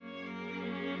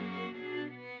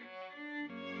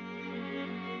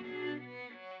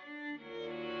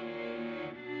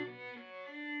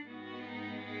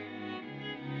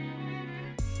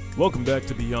Welcome back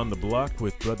to Beyond the Block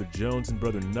with Brother Jones and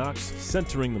Brother Knox,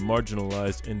 centering the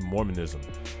marginalized in Mormonism.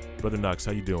 Brother Knox,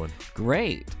 how you doing?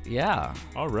 Great, yeah.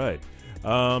 All right.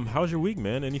 How's your week,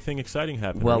 man? Anything exciting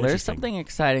happening? Well, there's something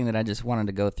exciting that I just wanted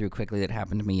to go through quickly that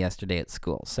happened to me yesterday at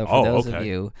school. So for those of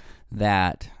you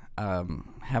that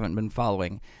haven't been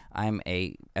following, I'm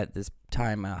at this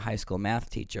time a high school math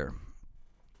teacher.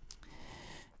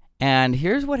 And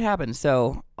here's what happened.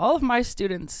 So all of my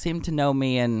students seem to know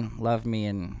me and love me,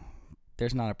 and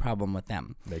there's not a problem with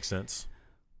them. Makes sense.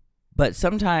 But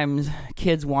sometimes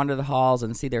kids wander the halls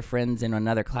and see their friends in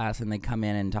another class, and they come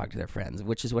in and talk to their friends,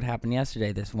 which is what happened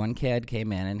yesterday. This one kid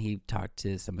came in, and he talked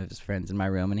to some of his friends in my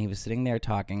room, and he was sitting there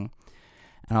talking,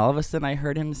 and all of a sudden I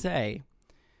heard him say,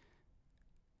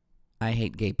 "I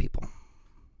hate gay people."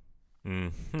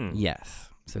 Mm-hmm. Yes.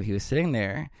 So he was sitting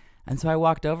there, and so I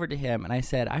walked over to him, and I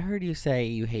said, "I heard you say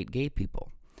you hate gay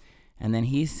people." And then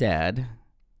he said,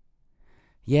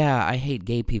 "Yeah, I hate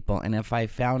gay people, and if I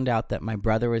found out that my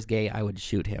brother was gay, I would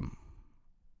shoot him."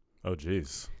 Oh,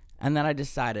 jeez. And then I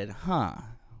decided,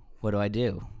 what do I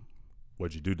do?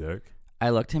 What'd you do, Derek? I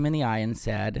looked him in the eye and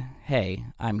said, "Hey,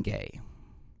 I'm gay."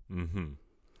 Mm-hmm.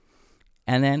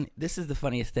 And then, this is the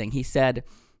funniest thing, he said,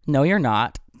 "No, you're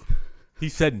not." He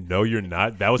said, "No, you're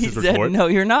not"? That was his He said, report? "No,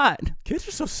 you're not." Kids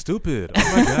are so stupid.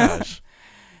 Oh, my gosh.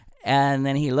 And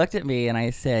then he looked at me, and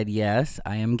I said, "Yes,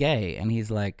 I am gay." And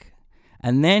he's like,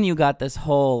 and then you got this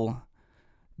whole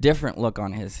different look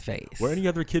on his face. Were any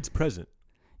other kids present?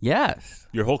 Yes.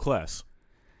 Your whole class?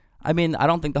 I mean, I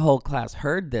don't think the whole class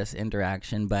heard this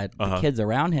interaction, but the kids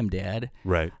around him did.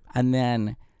 Right. And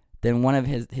then one of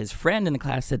his friend in the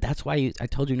class said, "That's why I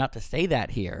told you not to say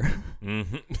that here."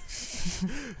 Mm-hmm.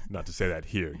 Not to say that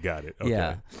here. Got it. Okay.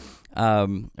 Yeah.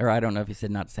 Or I don't know if he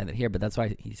said not to say that here, but that's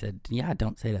why he said, "Yeah,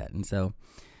 don't say that."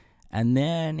 And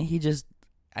then he just,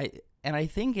 I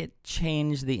think it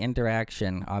changed the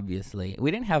interaction, obviously. We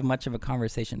didn't have much of a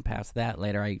conversation past that.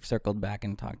 Later, I circled back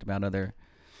and talked about other,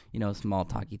 small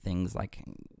talky things like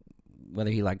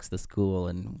whether he likes the school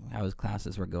and how his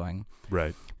classes were going.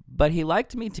 Right. But he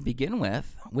liked me to begin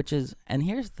with, and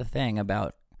here's the thing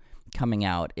about coming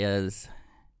out is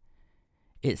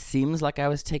it seems like I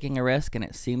was taking a risk and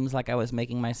it seems like I was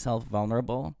making myself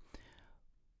vulnerable.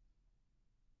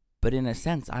 But in a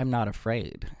sense, I'm not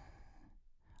afraid.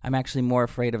 I'm actually more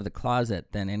afraid of the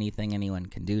closet than anything anyone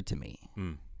can do to me.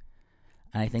 Mm.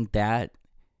 And I think that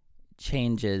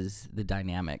changes the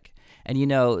dynamic. And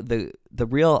the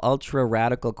real ultra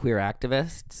radical queer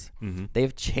activists, mm-hmm.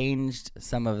 they've changed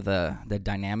some of the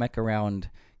dynamic around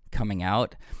coming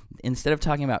out. Instead of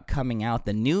talking about coming out,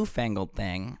 the newfangled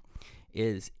thing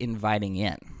is inviting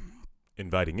in.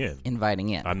 Inviting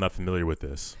in. I'm not familiar with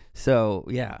this. So,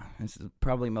 yeah,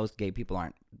 probably most gay people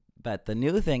aren't. But the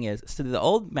new thing is, so the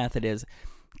old method is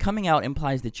coming out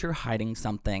implies that you're hiding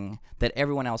something that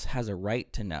everyone else has a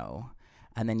right to know.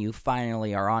 And then you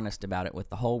finally are honest about it with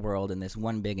the whole world in this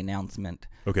one big announcement.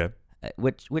 Okay.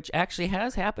 Which actually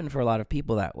has happened for a lot of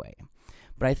people that way.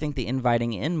 But I think the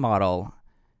inviting in model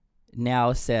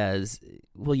now says,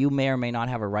 well, you may or may not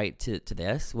have a right to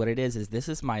this. What it is this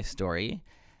is my story.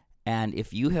 And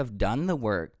if you have done the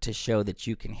work to show that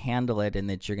you can handle it and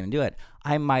that you're going to do it,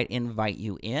 I might invite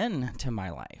you in to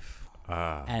my life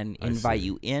and invite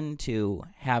you into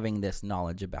having this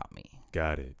knowledge about me.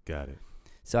 Got it.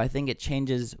 So I think it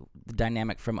changes the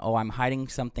dynamic from, I'm hiding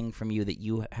something from you that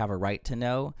you have a right to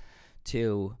know,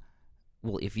 to,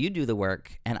 well, if you do the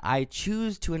work and I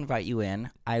choose to invite you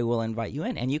in, I will invite you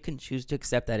in. And you can choose to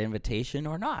accept that invitation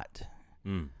or not.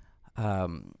 Mm.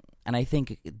 And I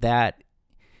think that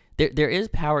there is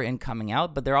power in coming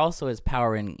out, but there also is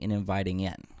power in inviting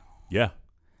in. Yeah.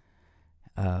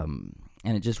 And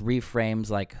it just reframes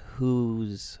like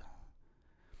who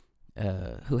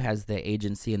has the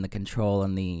agency and the control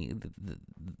and the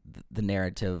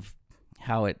narrative,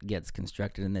 how it gets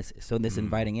constructed in this. So this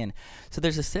inviting in. So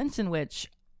there's a sense in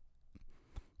which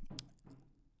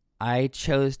I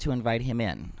chose to invite him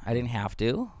in. I didn't have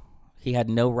to. He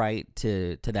had no right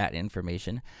to that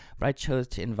information, but I chose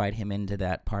to invite him into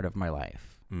that part of my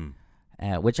life,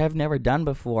 which I've never done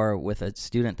before with a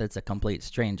student that's a complete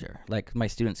stranger. Like my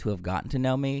students who have gotten to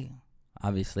know me,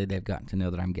 obviously they've gotten to know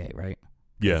that I'm gay, right?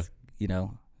 Yeah.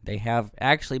 They have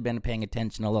actually been paying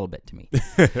attention a little bit to me.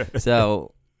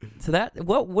 So that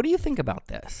what do you think about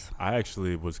this? I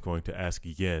actually was going to ask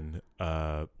again,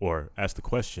 or ask the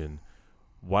question,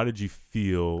 why did you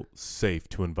feel safe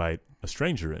to invite a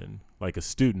stranger in, like a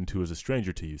student who was a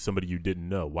stranger to you, somebody you didn't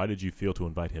know? Why did you feel to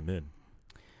invite him in?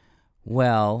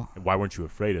 Well, and why weren't you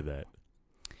afraid of that?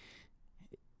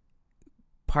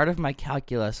 Part of my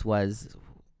calculus was,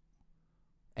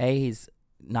 he's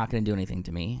not going to do anything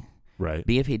to me. Right.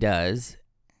 B, if he does,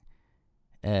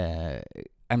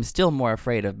 I'm still more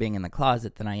afraid of being in the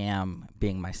closet than I am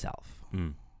being myself.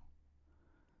 Mm.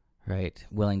 Right?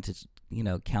 Willing to,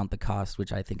 count the cost,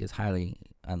 which I think is highly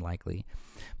unlikely.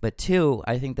 But 2,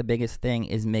 I think the biggest thing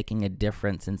is making a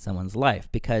difference in someone's life,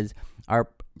 because our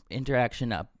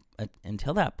interaction up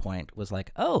until that point was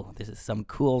like, oh, this is some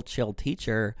cool, chill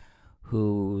teacher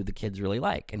who the kids really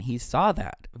like. And he saw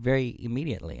that very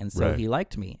immediately. And so Right. he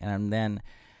liked me. And then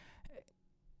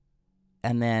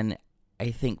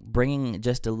I think bringing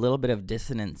just a little bit of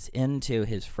dissonance into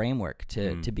his framework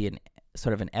to be an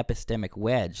sort of an epistemic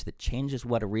wedge that changes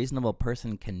what a reasonable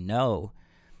person can know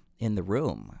in the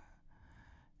room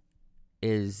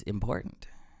is important.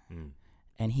 Mm.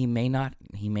 And he may not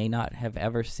have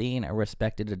ever seen a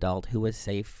respected adult who was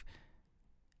safe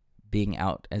being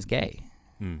out as gay.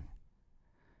 Mm.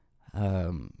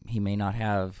 He may not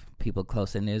have people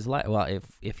close in his life. Well,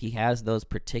 if he has those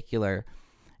particular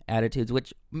attitudes,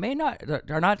 which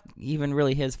are not even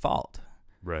really his fault.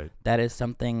 Right. That is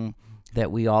something that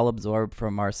we all absorb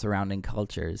from our surrounding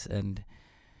cultures, and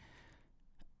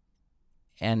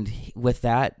with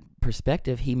that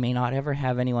perspective, he may not ever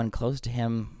have anyone close to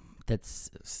him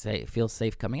feels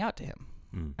safe coming out to him.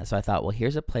 Mm. And so I thought, well,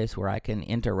 here's a place where I can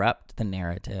interrupt the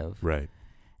narrative, Right.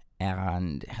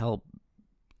 and help.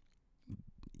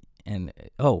 And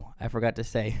I forgot to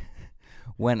say,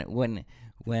 when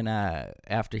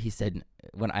after he said,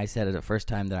 when I said it the first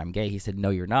time that I'm gay, he said, "No,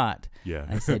 you're not." Yeah.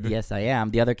 I said, "Yes, I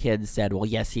am." The other kids said, "Well,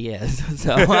 yes, he is."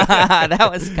 So that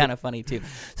was kind of funny too.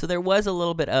 So there was a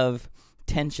little bit of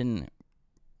tension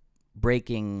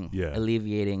breaking, Yeah.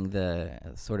 alleviating the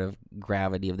sort of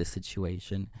gravity of the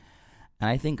situation. And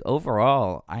I think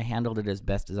overall, I handled it as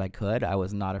best as I could. I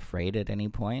was not afraid at any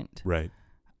point. Right.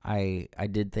 I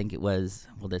did think it was,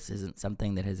 well, this isn't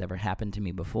something that has ever happened to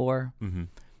me before. Mm-hmm.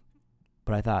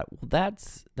 But I thought, well,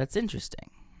 that's interesting.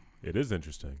 It is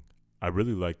interesting. I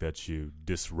really like that you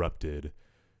disrupted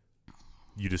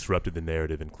the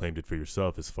narrative and claimed it for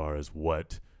yourself as far as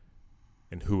what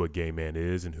and who a gay man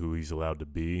is and who he's allowed to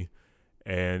be.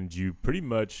 And you pretty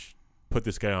much put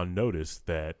this guy on notice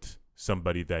that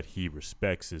somebody that he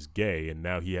respects is gay, and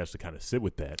now he has to kind of sit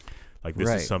with that. Like, this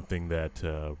Right. is something that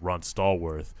Ron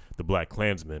Stallworth, the Black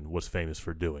Klansman, was famous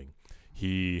for doing.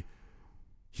 He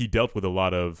dealt with a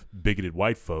lot of bigoted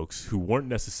white folks who weren't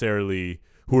necessarily,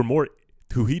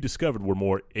 who he discovered were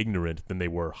more ignorant than they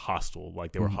were hostile.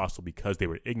 Like, they were hostile because they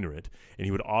were ignorant. And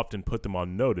he would often put them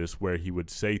on notice where he would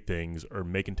say things or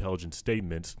make intelligent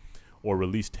statements or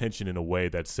release tension in a way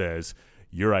that says,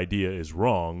 your idea is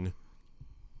wrong,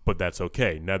 but that's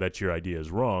okay. Now that your idea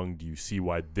is wrong, do you see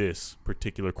why this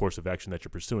particular course of action that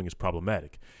you're pursuing is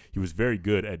problematic? He was very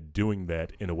good at doing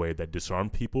that in a way that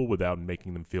disarmed people without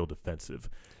making them feel defensive.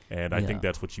 And I think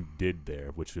that's what you did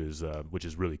there, which is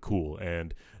really cool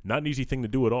and not an easy thing to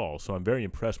do at all. So I'm very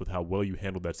impressed with how well you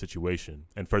handled that situation,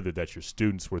 and further that your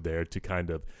students were there to kind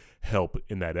of help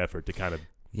in that effort to kind of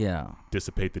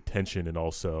dissipate the tension and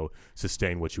also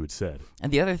sustain what you had said.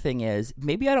 And the other thing is,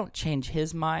 maybe I don't change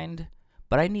his mind,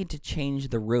 but I need to change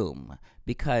the room,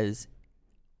 because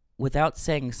without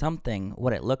saying something,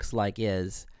 what it looks like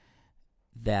is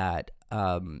that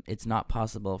it's not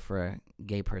possible for a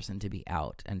gay person to be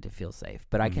out and to feel safe.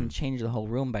 But I can change the whole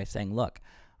room by saying, look,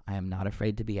 I am not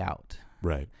afraid to be out.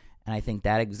 Right. And I think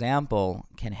that example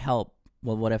can help.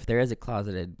 Well, what if there is a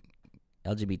closeted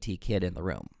LGBT kid in the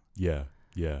room? Yeah.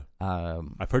 Yeah.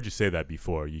 I've heard you say that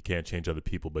before. You can't change other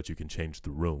people, but you can change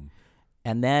the room.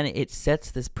 And then it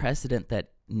sets this precedent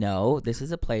that, no, this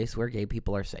is a place where gay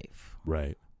people are safe.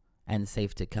 Right. And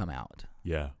safe to come out.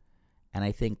 Yeah. And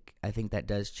I think that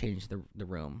does change the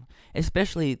room,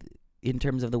 especially in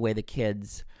terms of the way the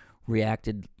kids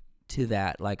reacted to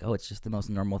that. Like, oh, it's just the most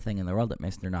normal thing in the world that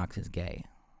Mr. Knox is gay.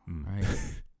 Right.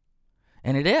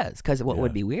 And it is, because what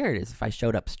would be weird is if I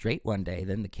showed up straight one day,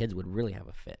 then the kids would really have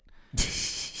a fit.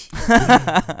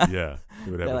 Yeah,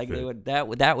 they would have a fit.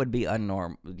 That would be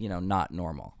not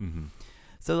normal. Mm-hmm.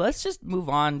 So let's just move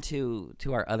on to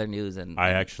our other news. And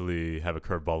I actually have a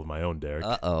curveball of my own, Derek.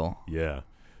 Uh-oh. Yeah.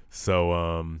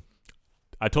 So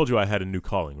I told you I had a new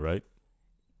calling, right?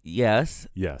 Yes.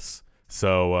 Yes.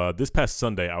 So this past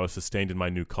Sunday, I was sustained in my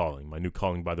new calling. My new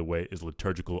calling, by the way, is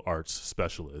liturgical arts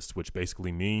specialist, which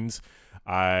basically means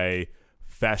I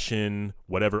fashion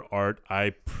whatever art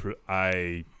I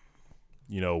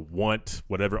want,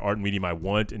 whatever art medium I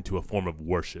want, into a form of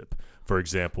worship. For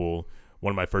example,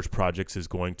 one of my first projects is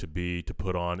going to be to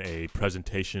put on a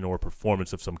presentation or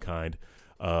performance of some kind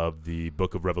of the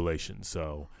book of Revelation.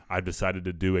 So I've decided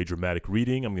to do a dramatic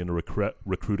reading. I'm going to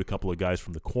recruit a couple of guys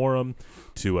from the quorum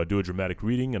to do a dramatic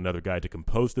reading, another guy to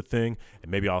compose the thing,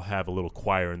 and maybe I'll have a little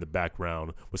choir in the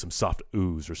background with some soft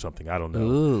oohs or something. I don't know.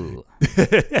 Ooh.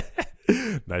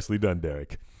 Nicely done,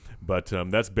 Derek. But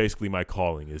that's basically my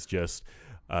calling, is just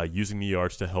using the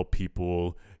arts to help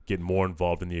people get more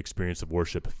involved in the experience of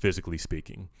worship, physically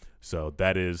speaking. So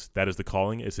that is the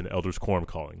calling. It's an elders quorum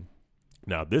calling.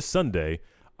 Now, this Sunday,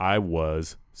 I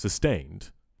was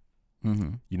sustained.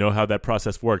 Mm-hmm. You know how that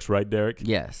process works, right, Derek?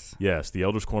 Yes. Yes. The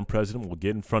elders quorum president will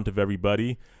get in front of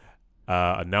everybody,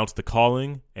 announce the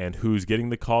calling and who's getting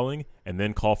the calling, and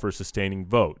then call for a sustaining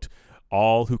vote.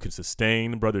 All who can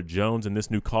sustain Brother Jones in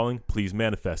this new calling, please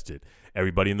manifest it.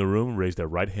 Everybody in the room raise their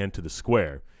right hand to the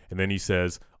square. And then he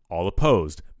says, all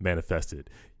opposed, manifest it.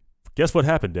 Guess what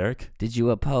happened, Derek? Did you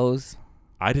oppose?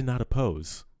 I did not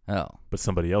oppose. Oh. But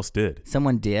somebody else did.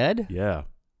 Someone did? Yeah.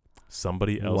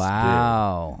 Somebody else did.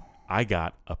 Wow. I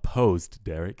got opposed,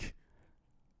 Derek.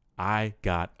 I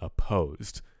got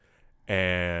opposed.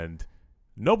 And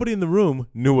nobody in the room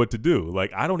knew what to do.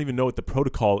 Like, I don't even know what the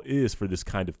protocol is for this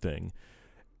kind of thing.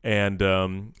 And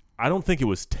I don't think it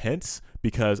was tense,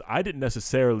 because I didn't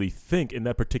necessarily think in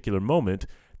that particular moment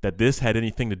that this had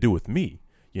anything to do with me.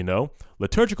 You know,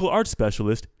 liturgical arts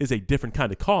specialist is a different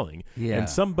kind of calling. Yeah. And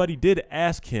somebody did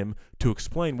ask him to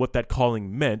explain what that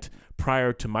calling meant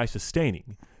prior to my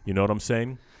sustaining. You know what I'm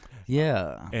saying?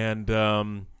 Yeah. And,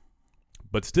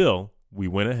 but still, we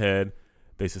went ahead,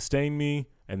 they sustained me,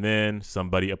 and then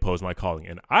somebody opposed my calling.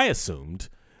 And I assumed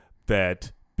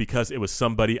that because it was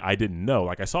somebody I didn't know,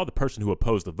 like I saw the person who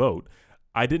opposed the vote,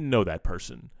 I didn't know that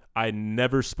person. I'd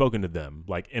never spoken to them,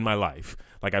 like, in my life.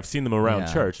 Like, I've seen them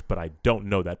around church, but I don't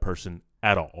know that person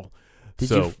at all. Did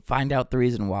you find out the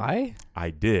reason why?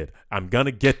 I did. I'm going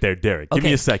to get there, Derek. Give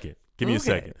me a second. Give me a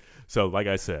second. So, like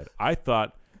I said, I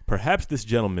thought perhaps this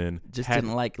gentleman just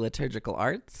didn't like liturgical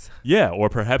arts? Yeah, or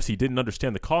perhaps he didn't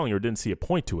understand the calling or didn't see a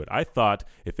point to it. I thought,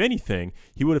 if anything,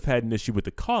 he would have had an issue with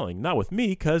the calling, not with me,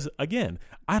 because, again,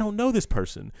 I don't know this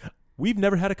person. We've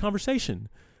never had a conversation.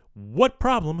 What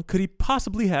problem could he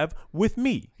possibly have with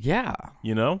me? Yeah.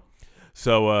 You know?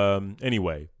 So,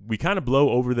 anyway, we kind of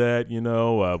blow over that, you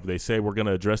know. They say we're going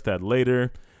to address that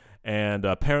later. And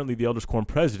apparently the Elders Quorum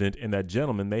president and that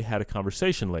gentleman, they had a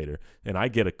conversation later. And I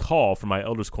get a call from my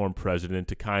Elders Quorum president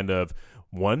to kind of,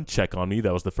 one, check on me.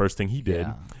 That was the first thing he did.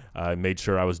 Made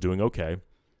sure I was doing okay.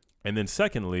 And then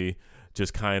secondly,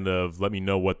 just kind of let me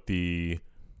know what the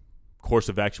course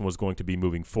of action was going to be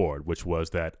moving forward, which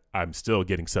was that I'm still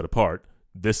getting set apart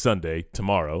this Sunday,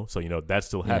 tomorrow. So, you know, that's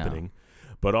still happening.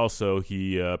 But also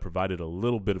he provided a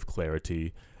little bit of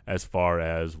clarity as far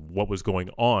as what was going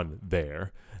on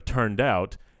there. Turned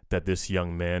out that this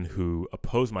young man who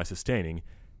opposed my sustaining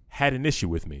had an issue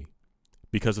with me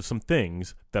because of some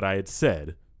things that I had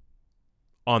said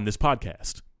on this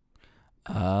podcast.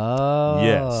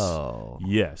 Oh.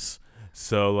 Yes.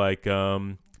 So, like,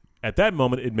 at that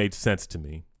moment, it made sense to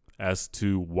me as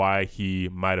to why he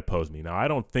might oppose me. Now, I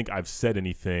don't think I've said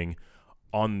anything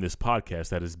on this podcast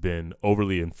that has been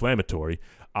overly inflammatory.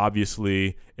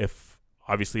 Obviously,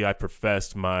 I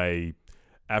professed my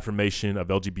affirmation of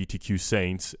LGBTQ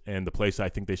saints and the place I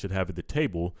think they should have at the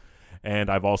table, and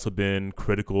I've also been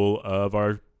critical of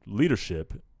our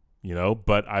leadership, you know,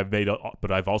 but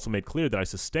I've also made clear that I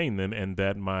sustain them and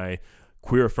that my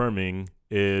queer affirming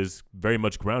is very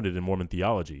much grounded in Mormon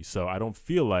theology. So I don't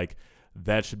feel like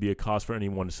that should be a cause for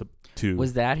anyone to.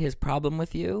 Was that his problem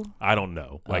with you? I don't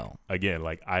know. Again,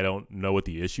 I don't know what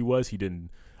the issue was.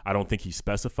 I don't think he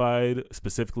specified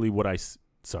specifically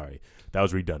sorry, that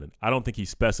was redundant. I don't think he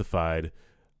specified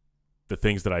the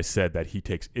things that I said that he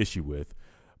takes issue with,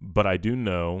 but I do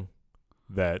know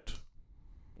that,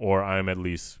 or I'm at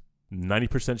least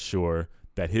 90% sure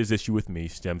that his issue with me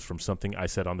stems from something I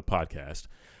said on the podcast.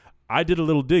 I did a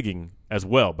little digging as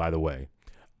well, by the way.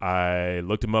 I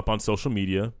looked him up on social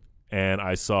media, and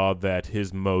I saw that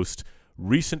his most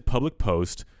recent public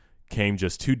post came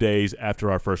just 2 days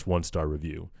after our first 1-star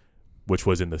review, which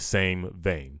was in the same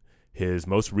vein. His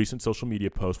most recent social media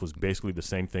post was basically the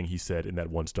same thing he said in that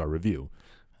 1-star review.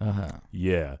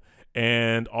 Yeah.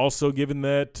 And also, given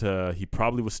that he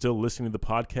probably was still listening to the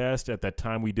podcast at that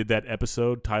time we did that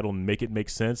episode titled Make It Make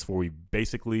Sense, where we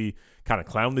basically kind of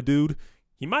clowned the dude,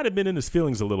 he might have been in his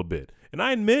feelings a little bit. And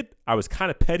I admit I was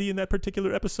kind of petty in that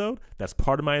particular episode. That's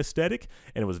part of my aesthetic,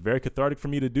 and it was very cathartic for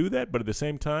me to do that. But at the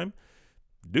same time,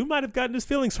 dude might have gotten his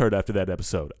feelings hurt after that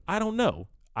episode. I don't know.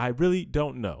 I really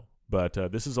don't know. But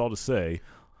this is all to say.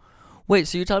 Wait,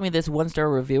 so you're telling me this 1-star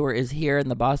reviewer is here in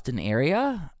the Boston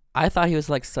area? I thought he was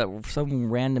like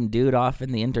some random dude off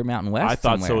in the Intermountain West. I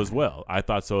thought somewhere.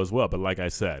 so as well. But like I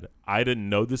said, I didn't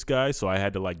know this guy, so I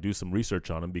had to like do some research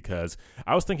on him because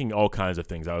I was thinking all kinds of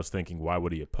things. I was thinking, why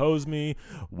would he oppose me?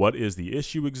 What is the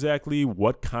issue exactly?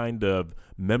 What kind of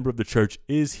member of the church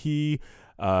is he?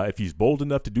 If he's bold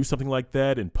enough to do something like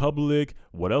that in public,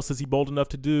 what else is he bold enough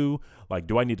to do? Like,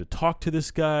 do I need to talk to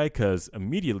this guy? Because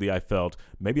immediately I felt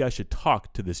maybe I should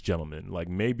talk to this gentleman. Like,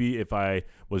 maybe if I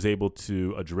was able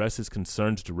to address his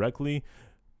concerns directly,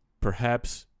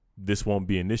 perhaps this won't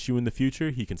be an issue in the future.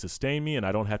 He can sustain me, and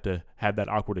I don't have to have that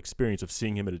awkward experience of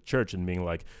seeing him at a church and being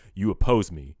like, you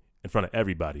oppose me in front of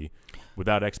everybody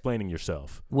without explaining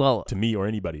yourself to me or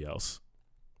anybody else.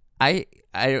 I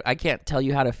can't tell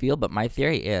you how to feel, but my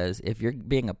theory is if you're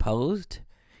being opposed,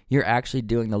 you're actually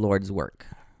doing the Lord's work.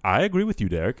 I agree with you,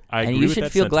 Derek. And you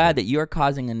should feel glad that you are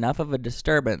causing enough of a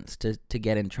disturbance to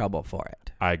get in trouble for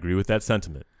it. I agree with that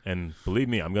sentiment. And believe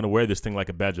me, I'm going to wear this thing like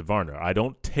a badge of honor. I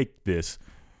don't take this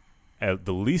at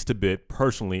the least a bit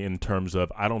personally in terms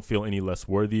of I don't feel any less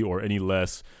worthy or any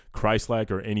less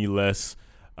Christ-like or any less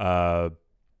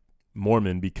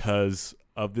Mormon because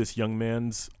of this young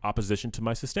man's opposition to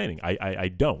my sustaining. I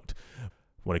don't.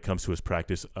 When it comes to his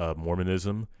practice of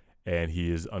Mormonism, and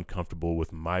he is uncomfortable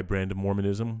with my brand of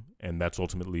Mormonism, and that's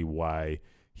ultimately why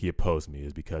he opposed me,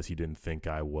 is because he didn't think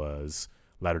I was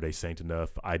Latter-day Saint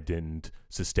enough. I didn't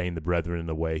sustain the brethren in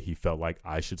the way he felt like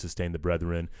I should sustain the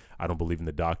brethren. I don't believe in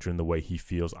the doctrine the way he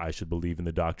feels I should believe in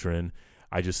the doctrine.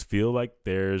 I just feel like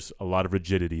there's a lot of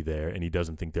rigidity there, and he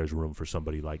doesn't think there's room for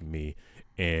somebody like me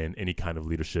in any kind of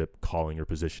leadership, calling, or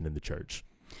position in the church.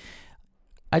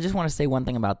 I just want to say one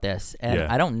thing about this, and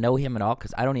I don't know him at all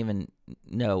because I don't even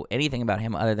know anything about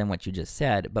him other than what you just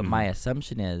said, but my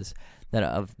assumption is that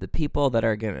of the people that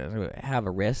are going to have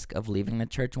a risk of leaving the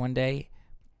church one day,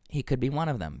 he could be one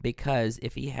of them, because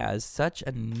if he has such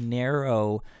a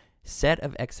narrow set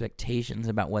of expectations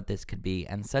about what this could be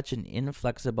and such an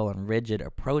inflexible and rigid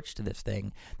approach to this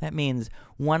thing, that means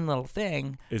one little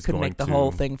thing could make the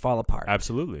whole thing fall apart.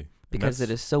 Absolutely. Because it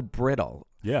is so brittle.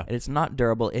 Yeah. It's not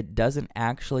durable. It doesn't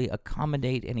actually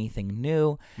accommodate anything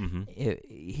new.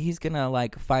 He's going to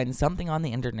like find something on the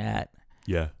internet.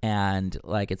 Yeah. And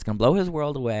like it's going to blow his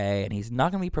world away, and he's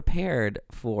not going to be prepared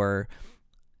for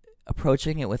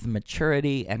approaching it with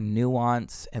maturity and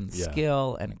nuance and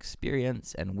skill and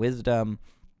experience and wisdom.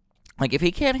 Like if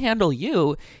he can't handle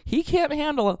you, he can't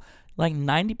handle like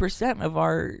 90% of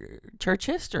our church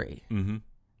history.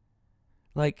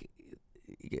 Like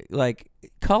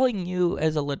calling you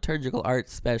as a liturgical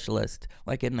arts specialist,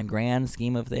 like in the grand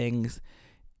scheme of things,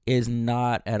 is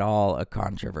not at all a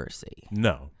controversy.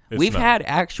 No. We've had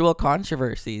actual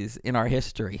controversies in our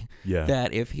history. Yeah.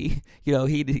 That if he,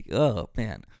 oh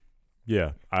man.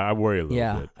 Yeah, I worry a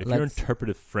little bit. If your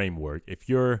interpretive framework, if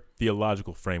your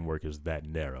theological framework is that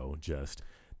narrow,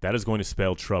 that is going to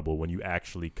spell trouble when you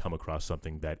actually come across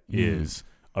something that is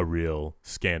a real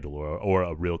scandal or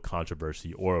a real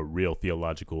controversy or a real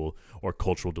theological or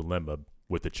cultural dilemma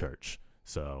with the church.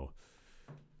 So,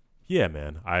 yeah,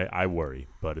 man, I worry.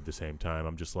 But at the same time,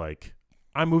 I'm just like,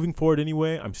 I'm moving forward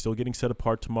anyway. I'm still getting set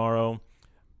apart tomorrow.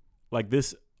 Like,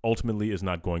 this ultimately is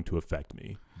not going to affect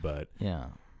me. But yeah.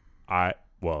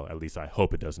 At least I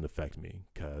hope it doesn't affect me,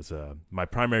 because my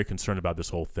primary concern about this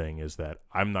whole thing is that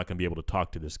I'm not going to be able to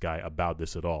talk to this guy about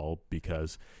this at all,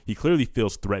 because he clearly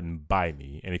feels threatened by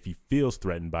me. And if he feels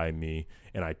threatened by me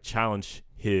and I challenge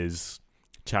his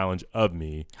challenge of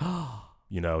me,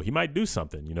 he might do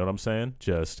something. You know what I'm saying?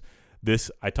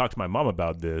 I talked to my mom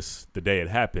about this the day it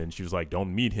happened. She was like,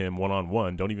 don't meet him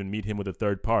one-on-one. Don't even meet him with a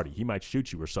third party. He might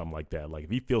shoot you or something like that. Like if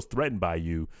he feels threatened by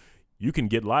you, you can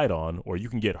get lied on or you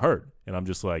can get hurt. And I'm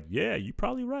just like, yeah, you're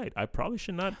probably right. I probably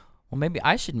should not. Well, maybe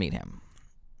I should meet him.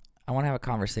 I want to have a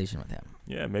conversation with him.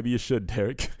 Yeah, maybe you should,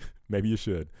 Derek. Maybe you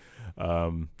should.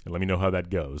 And let me know how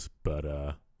that goes.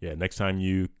 But yeah, next time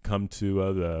you come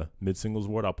to the mid-singles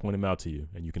ward, I'll point him out to you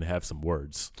and you can have some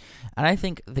words. And I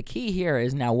think the key here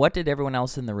is now, what did everyone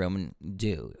else in the room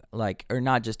do? Like, or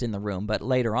not just in the room, but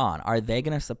later on. Are they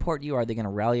going to support you? Are they going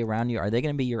to rally around you? Are they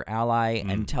going to be your ally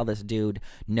and tell this dude,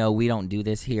 no, we don't do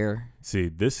this here? See,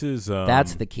 this is...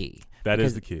 that's the key. That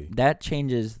is the key. That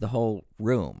changes the whole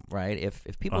room, right?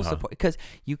 If people support, because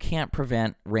you can't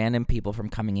prevent random people from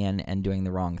coming in and doing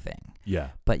the wrong thing. Yeah.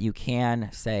 But you can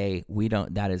say,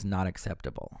 that is not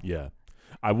acceptable. Yeah.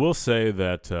 I will say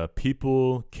that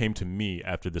people came to me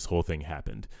after this whole thing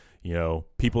happened.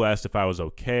 People asked if I was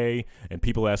okay, and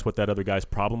people asked what that other guy's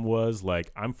problem was.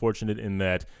 Like, I'm fortunate in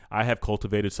that I have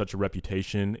cultivated such a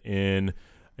reputation in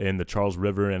the Charles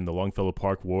River and the Longfellow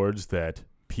Park wards that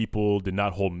people did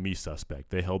not hold me suspect.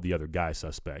 They held the other guy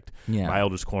suspect. Yeah. My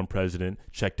elders quorum president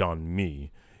checked on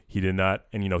me. He did not,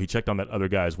 and he checked on that other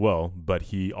guy as well, but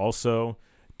he also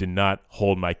did not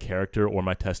hold my character or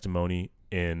my testimony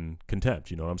in contempt.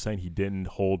 You know what I'm saying? He didn't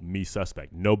hold me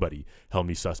suspect. Nobody held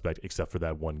me suspect except for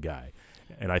that one guy.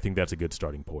 And I think that's a good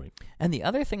starting point. And the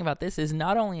other thing about this is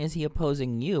not only is he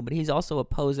opposing you, but he's also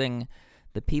opposing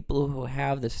the people who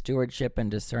have the stewardship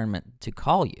and discernment to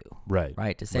call you. Right.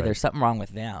 Right? To say Right. there's something wrong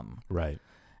with them. Right.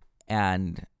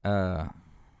 And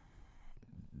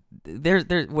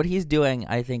there's what he's doing,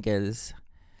 I think, is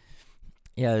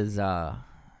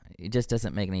it just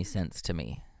doesn't make any sense to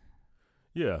me.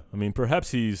 Yeah. I mean,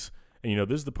 perhaps he's, and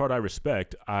this is the part I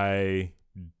respect. I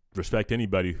respect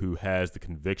anybody who has the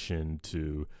conviction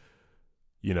to,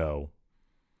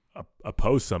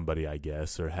 oppose somebody, I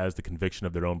guess, or has the conviction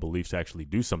of their own beliefs to actually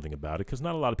do something about it, because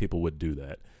not a lot of people would do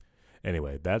that.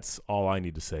 Anyway, that's all I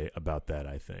need to say about that,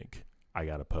 I think. I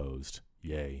got opposed.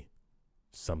 Yay.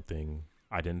 Something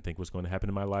I didn't think was going to happen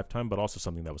in my lifetime, but also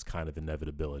something that was kind of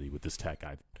inevitability with this tech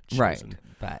I've chosen.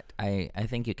 Right. But I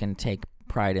think you can take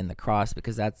pride in the cross,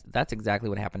 because that's exactly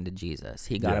what happened to Jesus.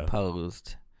 He got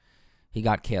opposed. He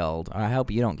got killed. I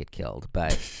hope you don't get killed,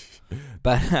 but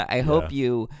I hope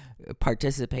you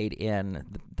participate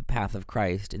in the path of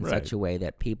Christ in such a way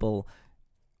that people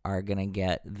are going to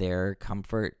get their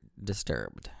comfort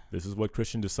disturbed. This is what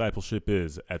Christian discipleship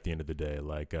is at the end of the day.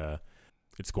 Like,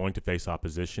 it's going to face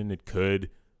opposition. It could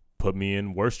put me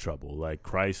in worse trouble. Like,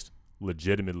 Christ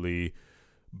legitimately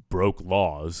broke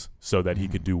laws so that he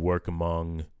could do work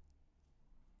among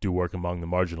the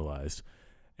marginalized.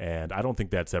 And I don't think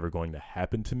that's ever going to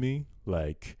happen to me.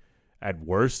 Like, at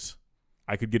worst,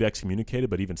 I could get excommunicated,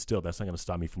 but even still, that's not going to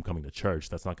stop me from coming to church.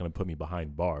 That's not going to put me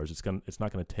behind bars. It's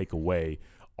not going to take away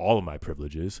all of my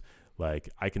privileges. Like,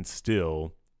 I can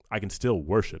still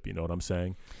worship, you know what I'm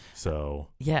saying? So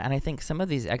yeah, and I think some of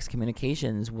these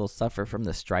excommunications will suffer from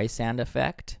the Streisand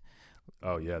effect.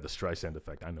 Oh yeah, the Streisand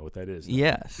effect. I know what that is.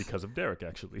 Yes. Because of Derek,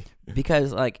 actually.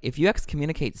 Because, like, if you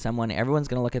excommunicate someone, everyone's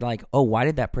going to look at, like, oh, why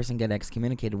did that person get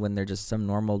excommunicated when they're just some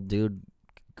normal dude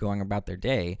going about their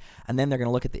day? And then they're going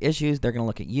to look at the issues, they're going to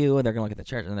look at you, and they're going to look at the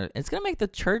church, and it's going to make the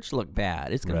church look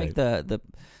bad. It's going to make the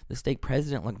stake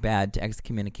president look bad to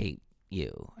excommunicate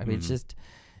you. I mean, it's just,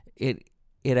 it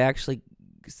actually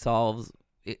solves,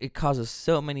 it causes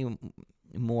so many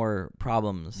more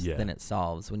problems than it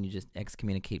solves when you just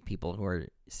excommunicate people who are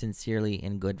sincerely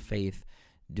in good faith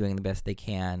doing the best they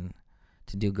can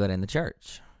to do good in the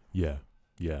church. Yeah.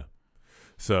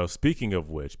 So speaking of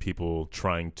which, people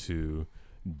trying to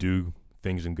do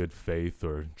things in good faith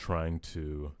or trying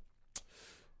to,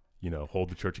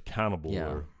 hold the church accountable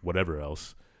or whatever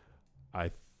else,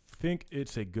 I think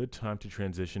it's a good time to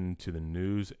transition to the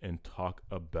news and talk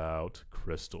about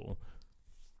Crystal.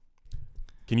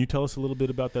 Can you tell us a little bit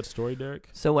about that story, Derek?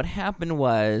 So what happened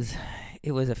was,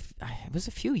 it was a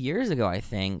few years ago, I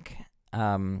think.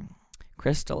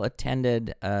 Crystal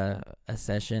attended a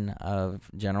session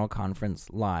of General Conference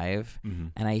Live,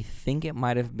 and I think it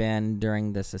might have been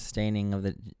during the sustaining of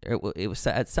it was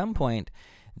at some point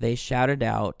they shouted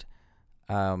out,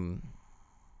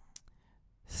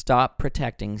 "Stop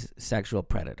protecting sexual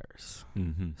predators,"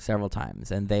 several times,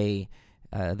 and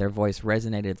their voice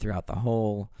resonated throughout the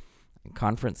whole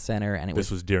conference center, and this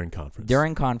was during conference.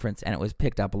 During conference, and it was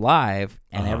picked up live,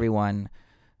 and everyone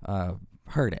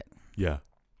heard it. Yeah.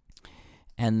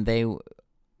 And they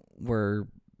were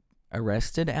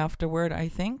arrested afterward, I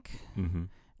think,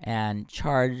 and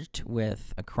charged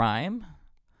with a crime,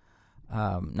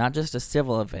 not just a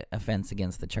civil offense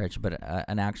against the church, but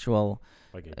an actual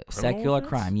secular offense?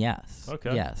 Crime. Yes.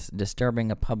 Okay. Yes,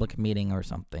 disturbing a public meeting or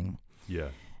something. Yeah.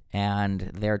 And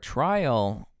their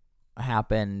trial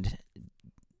happened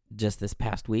just this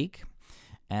past week,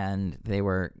 and they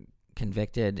were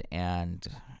convicted and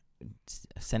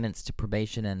sentenced to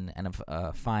probation and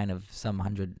a fine of several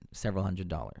hundred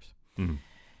dollars.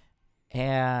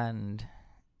 And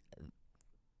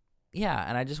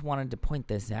and I just wanted to point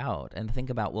this out and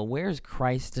think about, well, where's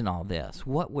Christ in all this?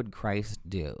 What would Christ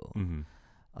do?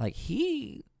 Like,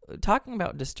 talking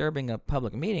about disturbing a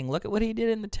public meeting, look at what he did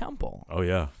in the temple. Oh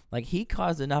yeah. Like, he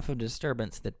caused enough of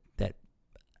disturbance that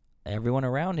everyone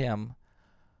around him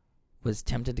was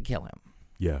tempted to kill him.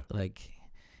 Yeah. Like,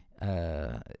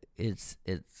 it's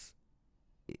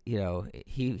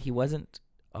he wasn't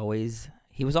always,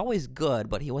 he was always good,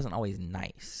 but he wasn't always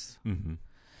nice. And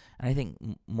I think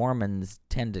Mormons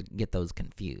tend to get those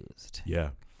confused.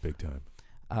 Yeah, big time.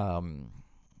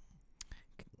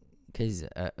 Because,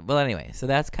 well, anyway, so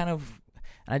that's kind of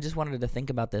And I just wanted to think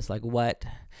about this, like what.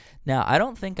 Now, I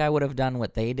don't think I would have done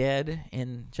what they did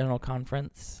in General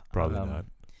Conference. Probably not.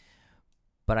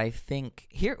 But I think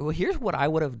here's what I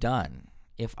would have done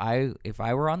if I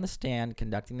were on the stand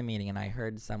conducting the meeting and I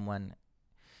heard someone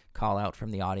call out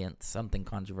from the audience something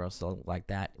controversial like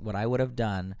that. What I would have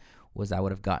done was I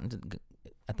would have gotten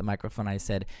at the microphone. I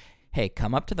said, "Hey,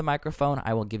 come up to the microphone.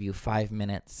 I will give you 5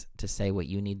 minutes to say what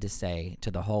you need to say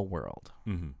to the whole world."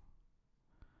 Mm-hmm.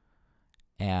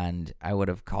 And I would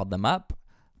have called them up,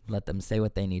 let them say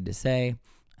what they need to say,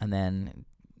 and then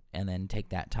take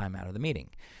that time out of the meeting.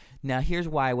 Now, here's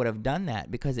why I would have done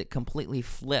that, because it completely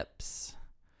flips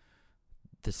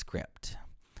the script.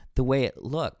 The way it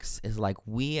looks is like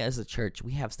we as a church,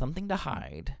 we have something to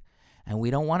hide, and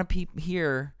we don't want people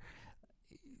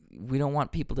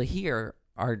to hear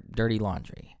our dirty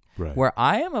laundry. Right. Where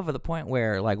I am of the point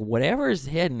where, like, whatever is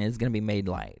hidden is going to be made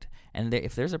light. And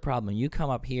if there's a problem, you come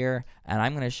up here, and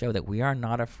I'm going to show that we are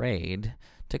not afraid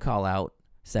to call out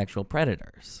sexual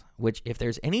predators. Which, if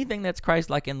there's anything that's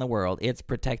Christ-like in the world, it's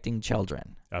protecting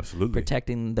children. Absolutely.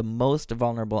 Protecting the most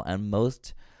vulnerable and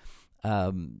most,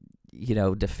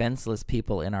 defenseless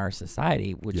people in our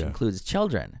society, which includes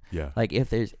children. Yeah. Like, if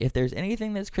there's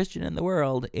anything that's Christian in the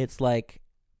world, it's like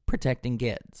protecting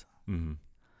kids. Mm-hmm.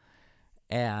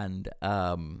 And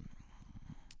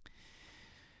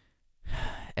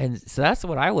so that's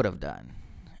what I would have done.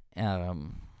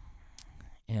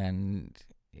 And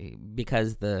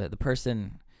because the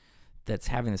person that's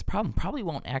having this problem probably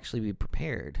won't actually be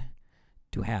prepared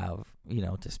to have,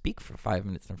 to speak for 5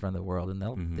 minutes in front of the world, and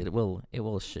what it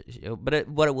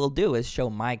will do is show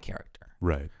my character.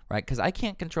 Right. Right. Because I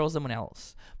can't control someone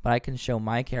else, but I can show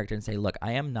my character and say, look,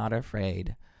 I am not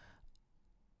afraid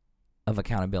of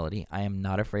accountability. I am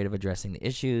not afraid of addressing the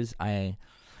issues. And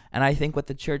I think what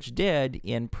the church did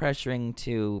in pressuring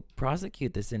to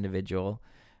prosecute this individual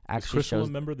actually Is Crystal shows.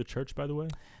 a member of the church, by the way?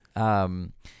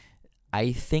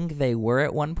 I think they were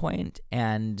at one point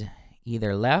and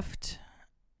either left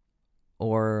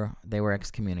or they were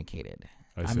excommunicated.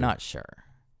 I'm not sure.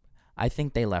 I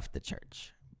think they left the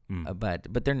church, but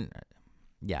they're,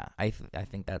 I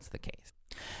think that's the case.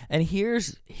 And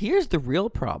here's the real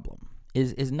problem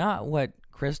is not what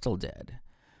Crystal did,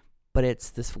 but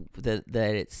it's that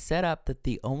it's set up that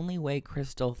the only way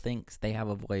Crystal thinks they have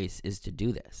a voice is to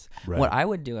do this. Right. What I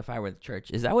would do if I were the church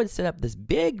is I would set up this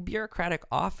big bureaucratic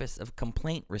office of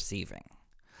complaint receiving.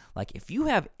 Like, if you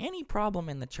have any problem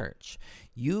in the church,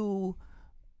 you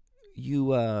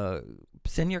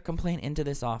send your complaint into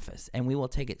this office, and we will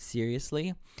take it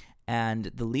seriously. And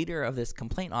the leader of this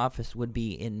complaint office would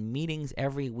be in meetings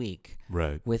every week,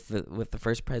 right, with the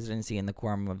First Presidency and the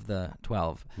Quorum of the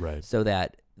 12, right, so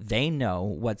that they know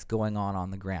what's going on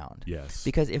the ground. Yes.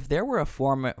 Because if there were a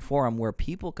forum where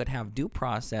people could have due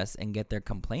process and get their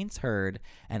complaints heard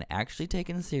and actually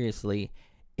taken seriously,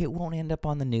 it won't end up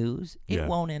on the news. It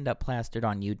won't end up plastered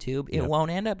on YouTube. It won't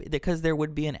end up, because there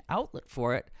would be an outlet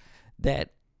for it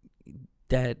that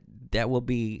will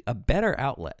be a better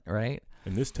outlet, right?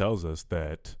 And this tells us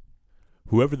that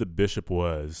whoever the bishop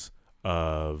was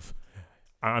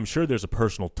I'm sure there's a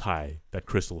personal tie that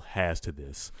Crystal has to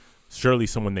this. Surely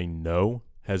someone they know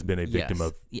has been a victim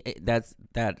of.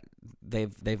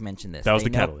 They've mentioned this. That was the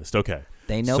catalyst. Okay.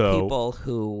 They know people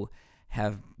who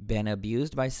have been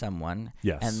abused by someone,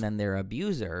 and then their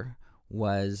abuser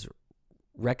was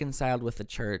reconciled with the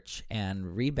church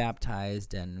and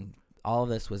rebaptized, and all of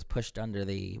this was pushed under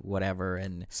the whatever.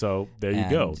 And so there you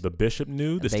go. The bishop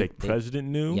knew, the stake president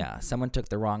knew. Yeah, someone took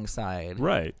the wrong side.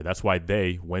 Right. That's why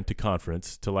they went to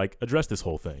conference to address this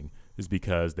whole thing, is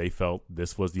because they felt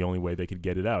this was the only way they could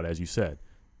get it out. As you said,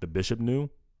 the bishop knew,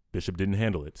 bishop didn't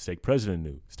handle it. Stake president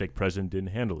knew, stake president didn't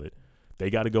handle it. They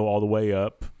got to go all the way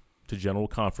up to general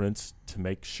conference to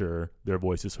make sure their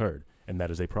voice is heard, and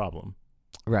that is a problem.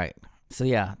 Right. So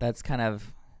that's kind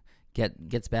of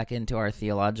gets back into our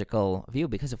theological view,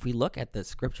 because if we look at the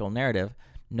scriptural narrative,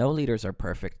 no leaders are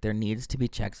perfect. There needs to be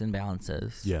checks and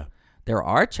balances. Yeah. There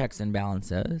are checks and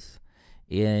balances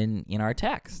in our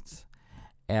texts.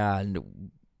 And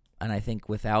I think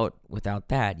without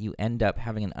that, you end up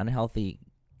having an unhealthy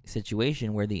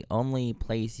situation where the only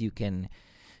place you can,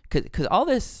 because all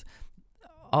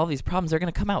these problems are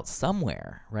going to come out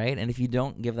somewhere, right? And if you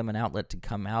don't give them an outlet to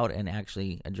come out and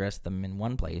actually address them in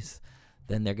one place,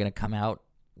 then they're going to come out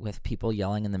with people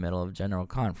yelling in the middle of general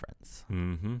conference.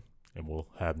 Mm-hmm. And we'll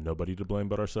have nobody to blame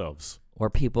but ourselves. Or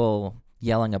people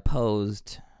yelling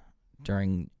opposed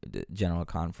during the general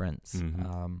conference.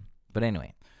 Mm-hmm. But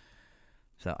anyway,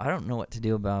 so I don't know what to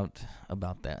do about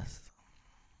this.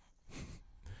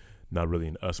 Not really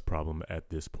an us problem at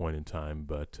this point in time,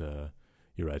 but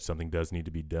you're right. Something does need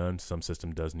to be done. Some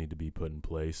system does need to be put in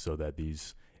place so that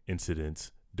these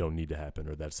incidents don't need to happen,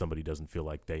 or that somebody doesn't feel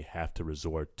like they have to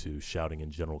resort to shouting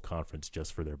in general conference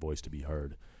just for their voice to be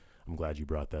heard. I'm glad you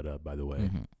brought that up, by the way.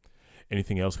 Mm-hmm.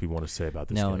 Anything else we want to say about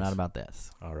this No, case? not about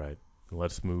this. All right.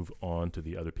 Let's move on to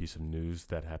the other piece of news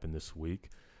that happened this week.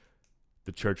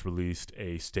 The church released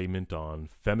a statement on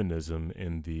feminism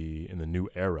in the new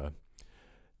era.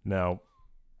 Now,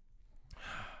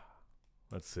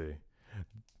 let's see.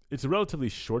 It's a relatively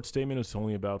short statement. It's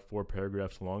only about 4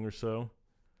 paragraphs long or so.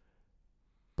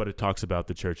 But it talks about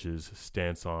the church's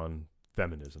stance on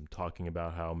feminism, talking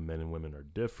about how men and women are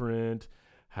different,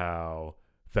 how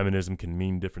feminism can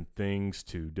mean different things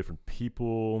to different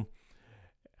people,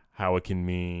 how it can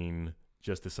mean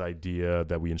just this idea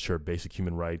that we ensure basic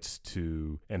human rights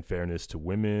to and fairness to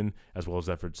women, as well as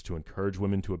efforts to encourage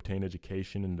women to obtain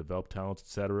education and develop talents,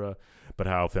 etc. But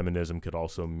how feminism could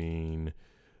also mean,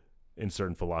 in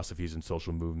certain philosophies and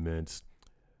social movements,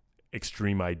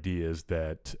 extreme ideas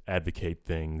that advocate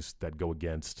things that go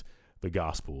against the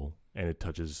gospel, and it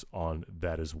touches on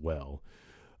that as well.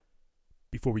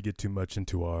 Before we get too much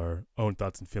into our own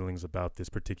thoughts and feelings about this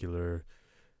particular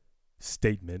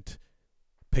statement,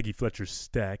 Peggy Fletcher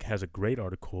Stack has a great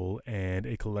article and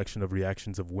a collection of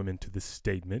reactions of women to this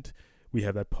statement. We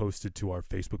have that posted to our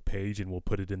Facebook page, and we'll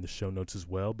put it in the show notes as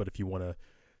well. But if you want to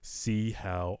see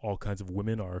how all kinds of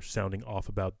women are sounding off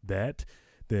about that,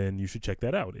 then you should check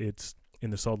that out. It's in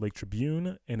the Salt Lake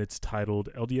Tribune, and it's titled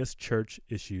LDS Church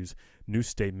Issues New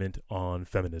Statement on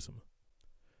Feminism.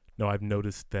 Now, I've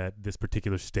noticed that this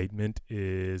particular statement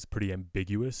is pretty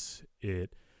ambiguous.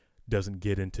 It doesn't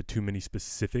get into too many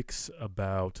specifics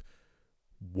about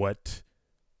what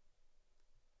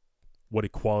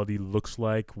equality looks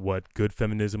like, what good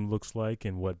feminism looks like,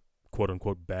 and what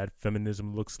quote-unquote bad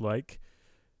feminism looks like,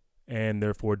 and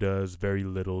therefore does very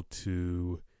little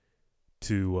to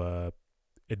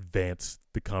advance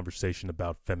the conversation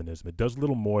about feminism. It does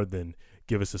little more than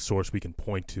give us a source we can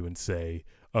point to and say,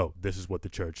 oh, this is what the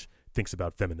church thinks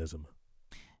about feminism.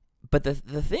 But the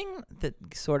thing that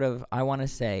sort of I want to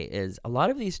say is a lot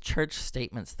of these church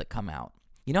statements that come out,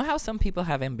 you know how some people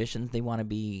have ambitions, they want to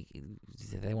be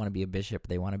a bishop,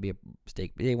 they want to be a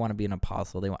stake, they want to be an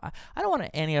apostle, I don't want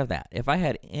any of that. If I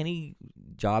had any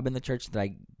job in the church that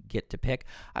I get to pick,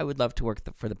 I would love to work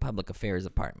for the public affairs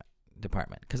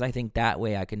department, because I think that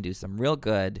way I can do some real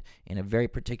good in a very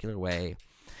particular way.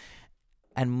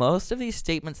 And most of these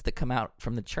statements that come out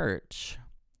from the church,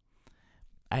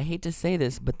 I hate to say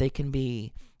this, but they can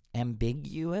be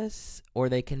ambiguous, or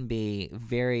they can be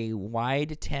very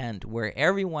wide tent, where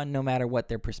everyone, no matter what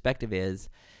their perspective is,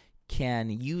 can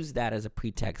use that as a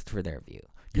pretext for their view.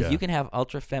 Because you can have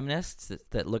ultra feminists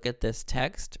that look at this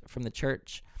text from the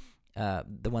church,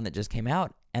 the one that just came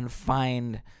out, and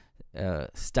find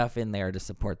stuff in there to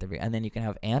support their view. And then you can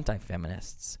have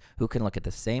anti-feminists who can look at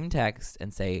the same text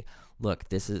and say, look,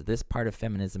 this part of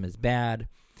feminism is bad,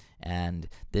 and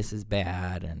this is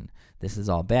bad, and this is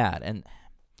all bad.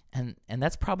 And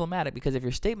that's problematic, because if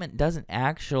your statement doesn't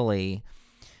actually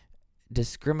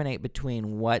discriminate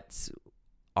between what's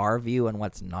our view and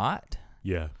what's not,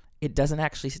 it doesn't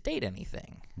actually state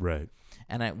anything. Right.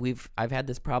 And I've had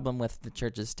this problem with the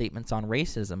church's statements on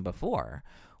racism before,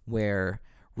 where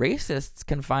racists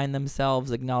can find themselves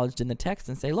acknowledged in the text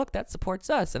and say, look, that supports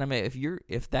us. And I mean, if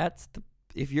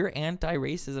your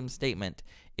anti-racism statement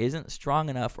isn't strong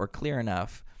enough or clear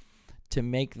enough to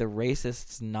make the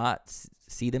racists not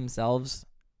see themselves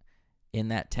in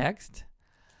that text,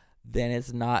 then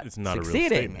it's not succeeding. A real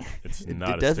statement. It's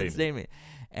not a statement.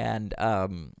 And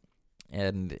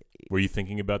were you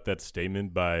thinking about that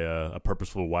statement by a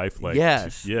purposeful wife?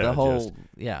 Yes,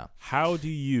 How do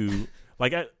you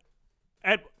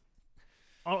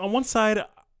on one side,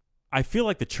 I feel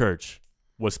like the church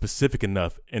was specific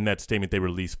enough in that statement they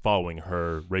released following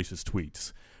her racist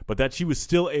tweets, but that she was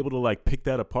still able to pick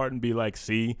that apart and be like,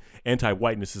 see,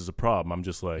 anti-whiteness is a problem. I'm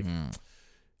just like,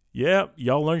 yeah,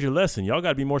 y'all learned your lesson. Y'all got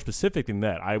to be more specific than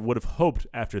that. I would have hoped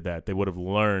after that they would have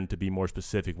learned to be more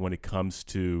specific when it comes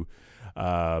to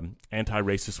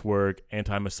anti-racist work,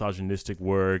 anti-misogynistic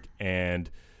work, and,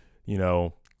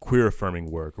 queer affirming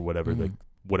work, or whatever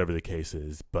the case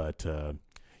is. But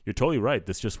you're totally right.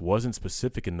 This just wasn't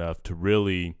specific enough to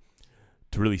really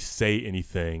say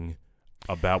anything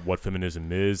about what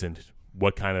feminism is and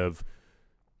what kind of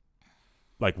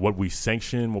what we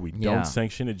sanction, what we don't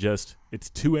sanction. It's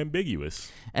too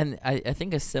ambiguous. And I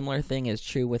think a similar thing is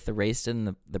true with the race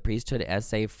and the priesthood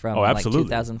essay from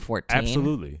 2014.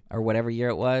 Absolutely. Or whatever year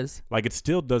it was. It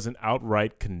still doesn't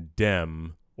outright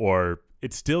condemn, or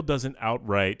it still doesn't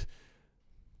outright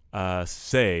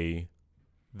say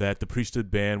that the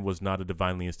priesthood ban was not a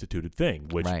divinely instituted thing,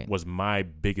 which Right. was my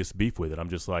biggest beef with it. I'm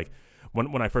just like,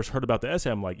 when I first heard about the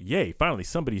essay, I'm like, yay, finally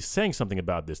somebody's saying something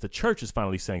about this. The church is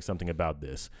finally saying something about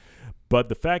this. But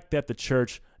the fact that the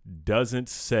church doesn't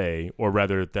say, or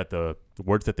rather that the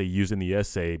words that they use in the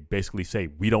essay basically say,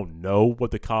 we don't know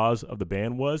what the cause of the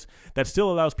ban was, that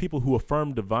still allows people who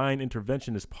affirm divine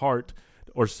intervention as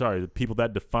the people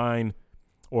that define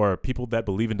or people that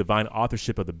believe in divine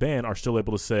authorship of the ban are still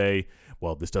able to say,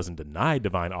 well, this doesn't deny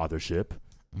divine authorship,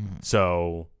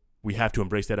 so we have to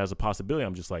embrace that as a possibility.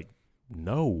 I'm just like,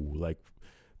 no, like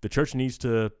the church needs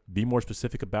to be more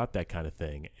specific about that kind of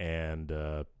thing. And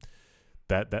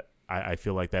I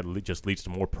feel like that just leads to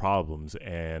more problems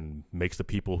and makes the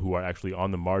people who are actually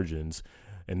on the margins,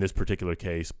 in this particular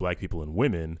case, black people and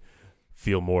women,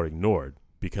 feel more ignored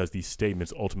because these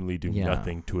statements ultimately do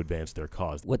nothing to advance their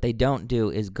cause. What they don't do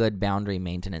is good boundary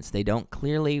maintenance. They don't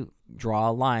clearly draw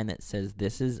a line that says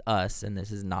this is us and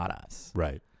this is not us.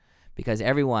 Right. Because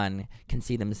everyone can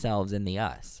see themselves in the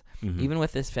us. Mm-hmm. Even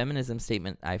with this feminism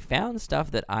statement, I found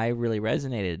stuff that I really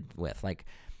resonated with. Like,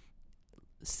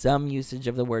 some usage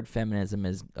of the word feminism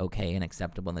is okay and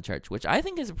acceptable in the church, which I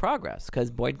think is a progress because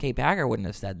Boyd K. Packer wouldn't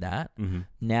have said that. Mm-hmm.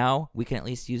 Now we can at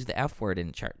least use the F word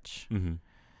in church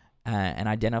and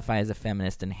identify as a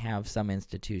feminist and have some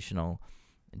institutional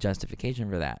justification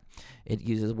for that. It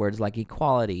uses words like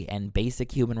equality and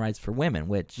basic human rights for women,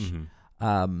 which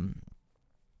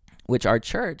our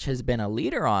church has been a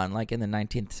leader on, like in the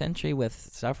 19th century with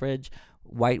suffrage.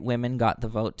 White women got the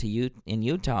vote in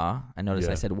Utah. I noticed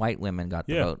I said white women got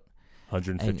the vote.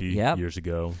 150 years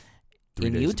ago.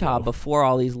 In Utah, before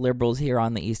all these liberals here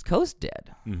on the East Coast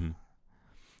did. Mm-hmm.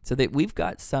 So that we've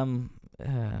got some,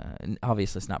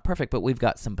 obviously it's not perfect, but we've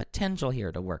got some potential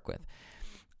here to work with.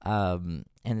 And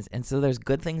so there's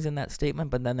good things in that statement,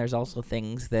 but then there's also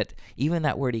things that even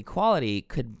that word equality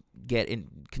could get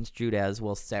construed as,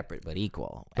 well, separate but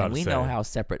equal. And we know how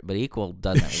separate but equal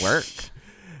doesn't work.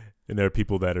 And there are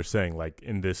people that are saying, like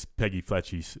in this Peggy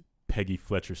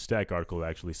Fletcher Stack article,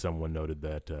 actually someone noted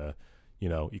that,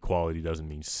 equality doesn't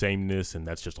mean sameness, and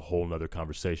that's just a whole nother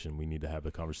conversation. We need to have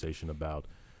a conversation about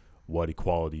what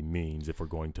equality means if we're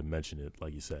going to mention it,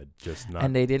 like you said. Just not.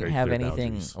 And they didn't have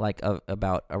anything boundaries. like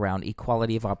about around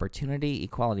equality of opportunity,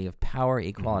 equality of power,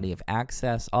 equality of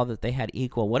access. All that they had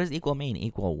equal. What does equal mean?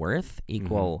 Equal worth?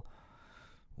 Equal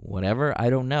whatever? I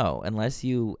don't know. Unless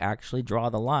you actually draw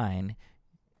the line.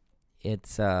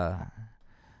 It's it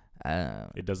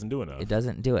doesn't do enough. It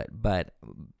doesn't do it. But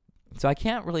so I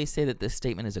can't really say that this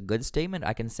statement is a good statement.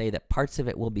 I can say that parts of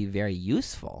it will be very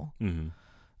useful. Mm-hmm.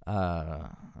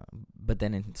 But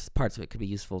then parts of it could be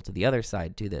useful to the other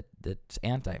side too, that's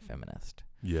anti-feminist.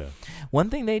 Yeah. One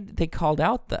thing they called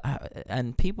out,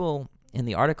 and people in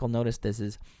the article noticed this,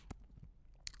 is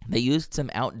they used some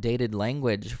outdated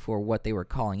language for what they were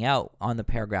calling out on the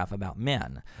paragraph about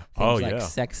men. Things like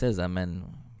sexism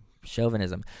and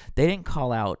chauvinism. They didn't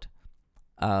call out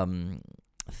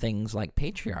things like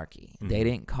patriarchy. Mm-hmm. They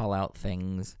didn't call out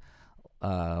things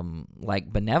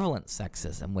like benevolent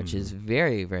sexism, which is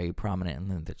very, very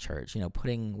prominent in the church.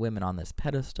 Putting women on this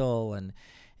pedestal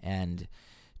and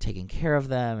taking care of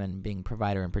them and being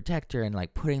provider and protector, and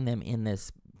like putting them in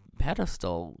this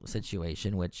pedestal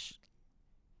situation, which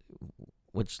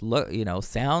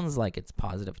sounds like it's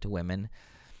positive to women,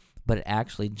 but it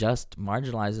actually just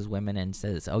marginalizes women and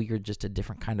says, oh, you're just a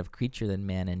different kind of creature than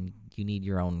men and you need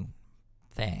your own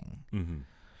thing. Mm-hmm.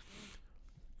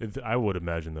 I would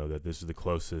imagine, though, that this is the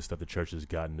closest that the church has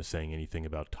gotten to saying anything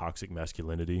about toxic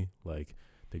masculinity. Like,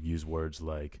 they've used words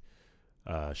like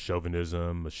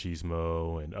chauvinism,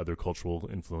 machismo, and other cultural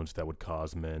influence that would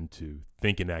cause men to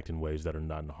think and act in ways that are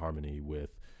not in harmony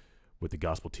with the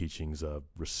gospel teachings of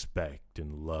respect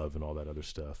and love and all that other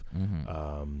stuff.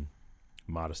 Mm-hmm.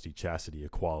 Modesty, chastity,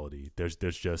 equality. There's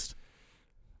just,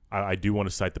 I do want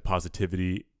to cite the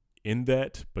positivity in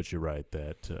that, but you're right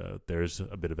that there's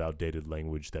a bit of outdated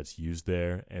language that's used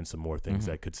there, and some more things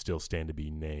that could still stand to be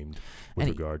named with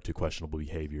regard to questionable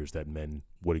behaviors that men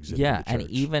would exhibit in the church. And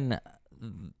even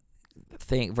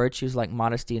virtues like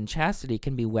modesty and chastity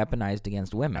can be weaponized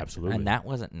against women. Absolutely. And that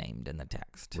wasn't named in the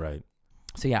text. Right.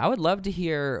 So I would love to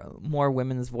hear more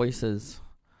women's voices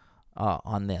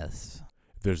on this.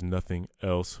 If there's nothing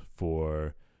else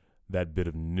for that bit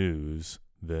of news,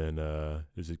 then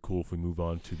is it cool if we move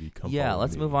on to the Come Follow Me? Yeah,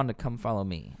 let's move on to Come Follow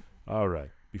Me. All right.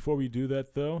 Before we do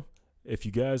that, though, if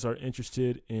you guys are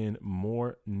interested in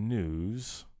more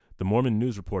news, The Mormon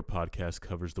News Report podcast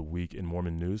covers the week in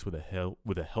Mormon news with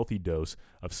a healthy dose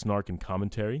of snark and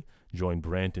commentary. Join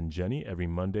Brant and Jenny every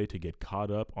Monday to get caught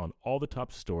up on all the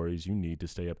top stories you need to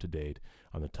stay up to date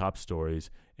on the top stories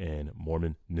in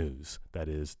Mormon news. That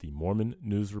is the Mormon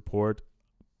News Report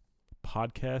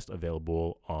podcast,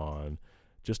 available on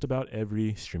just about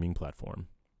every streaming platform.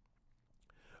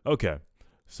 Okay,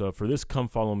 so for this Come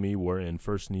Follow Me, we're in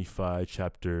 1 Nephi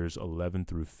chapters 11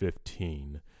 through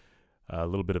 15. A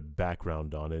little bit of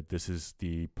background on it. This is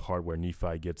the part where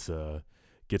Nephi gets a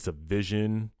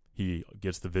vision. He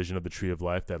gets the vision of the tree of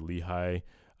life that Lehi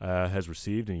has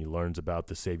received, and he learns about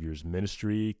the Savior's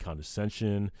ministry,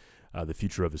 condescension, the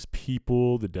future of his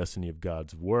people, the destiny of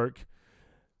God's work.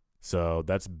 So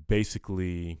that's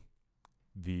basically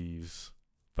these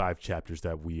 5 chapters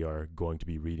that we are going to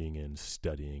be reading and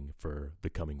studying for the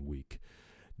coming week.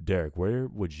 Derek, where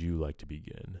would you like to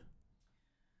begin?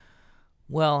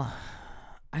 Well,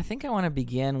 I think I want to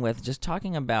begin with just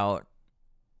talking about,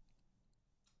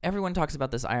 everyone talks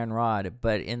about this iron rod,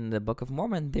 but in the Book of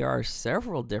Mormon, there are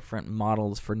several different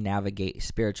models for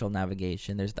spiritual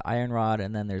navigation. There's the iron rod,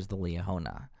 and then there's the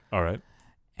Liahona. All right.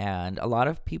 And a lot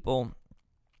of people,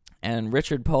 and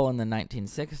Richard Pohl in the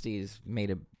 1960s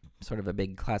made a sort of a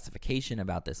big classification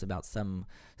about this, about some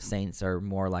saints are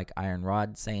more like iron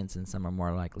rod saints and some are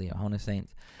more like Liahona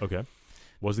saints. Okay.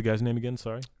 What was the guy's name again?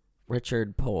 Sorry.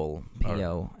 Richard Pohl,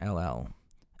 P-O-L-L.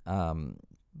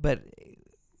 But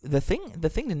the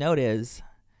thing to note is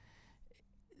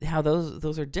how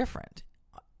those are different.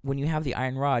 When you have the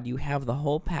iron rod, you have the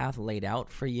whole path laid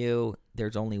out for you.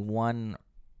 There's only one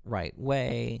right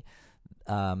way.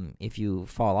 If you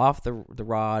fall off the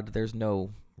rod, there's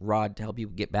no rod to help you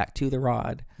get back to the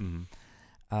rod.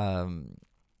 Mm-hmm.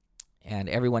 And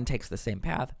everyone takes the same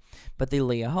path. But the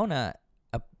Liahona,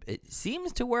 it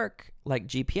seems to work like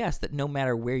GPS, that no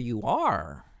matter where you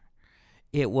are,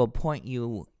 it will point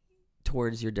you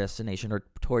towards your destination or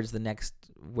towards the next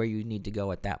where you need to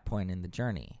go at that point in the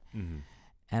journey. Mm-hmm.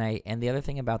 And the other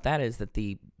thing about that is that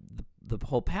the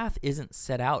whole path isn't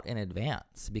set out in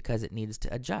advance because it needs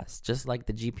to adjust. Just like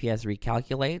the GPS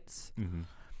recalculates, mm-hmm.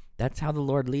 That's how the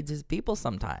Lord leads his people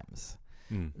sometimes.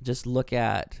 Just look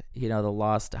at, the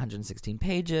lost 116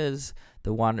 pages,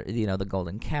 the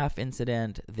golden calf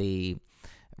incident, the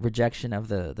rejection of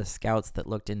the scouts that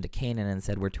looked into Canaan and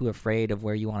said, we're too afraid of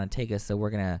where you want to take us, so we're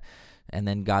going to, and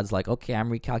then God's like, okay, I'm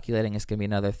recalculating, it's going to be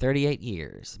another 38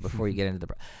 years before you get into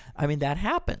that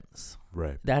happens.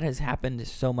 Right. That has happened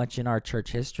so much in our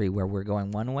church history where we're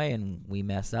going one way and we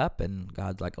mess up and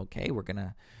God's like, okay, we're going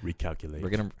to recalculate.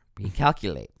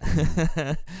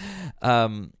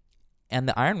 And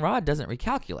the iron rod doesn't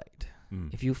recalculate.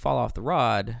 If you fall off the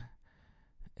rod,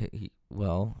 I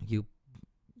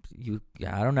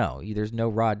don't know. There's no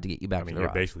rod to get you back to the rod.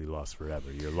 You're basically lost forever.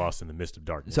 You're lost in the midst of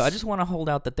darkness. So I just want to hold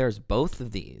out that there's both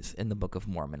of these in the Book of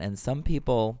Mormon. And some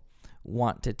people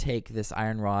want to take this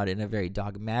iron rod in a very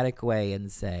dogmatic way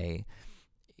and say,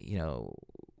 you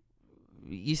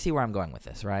see where I'm going with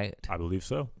this, right? I believe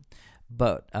so.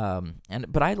 But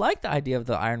I like the idea of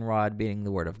the iron rod being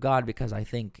the Word of God because I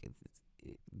think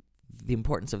the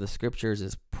importance of the Scriptures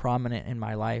is prominent in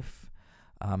my life.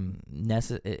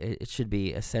 It should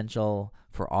be essential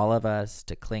for all of us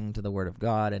to cling to the Word of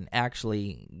God and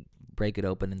actually break it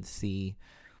open and see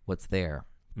what's there.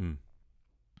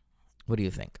 What do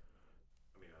you think?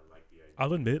 I like the idea.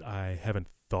 I'll admit I haven't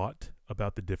thought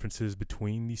about the differences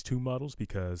between these two models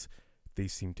because they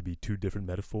seem to be two different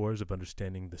metaphors of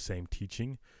understanding the same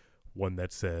teaching. One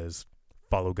that says,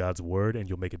 follow God's word and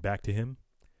you'll make it back to him.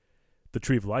 The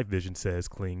Tree of Life vision says,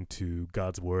 cling to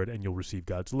God's word and you'll receive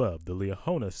God's love. The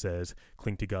Liahona says,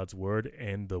 cling to God's word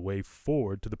and the way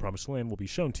forward to the promised land will be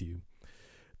shown to you.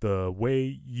 The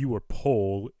way you or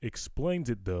Pohl explains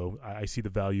it, though, I see the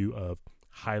value of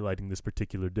highlighting this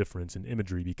particular difference in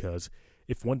imagery because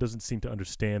if one doesn't seem to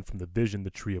understand from the vision, the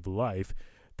Tree of Life,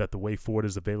 that the way forward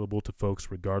is available to folks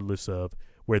regardless of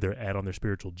where they're at on their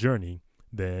spiritual journey,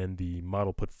 then the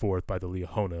model put forth by the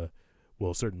Liahona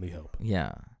will certainly help.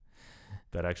 Yeah.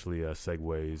 That actually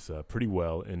segues pretty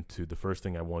well into the first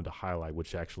thing I wanted to highlight,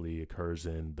 which actually occurs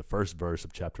in the first verse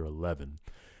of chapter 11.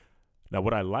 Now,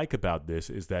 what I like about this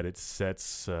is that it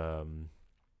sets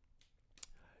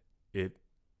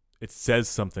it says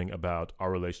something about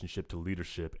our relationship to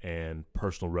leadership and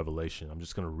personal revelation. I'm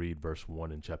just going to read verse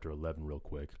 1 in chapter 11 real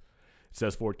quick. It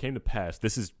says, for it came to pass,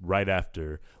 this is right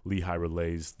after Lehi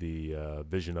relays the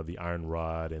vision of the iron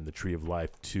rod and the tree of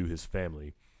life to his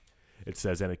family. It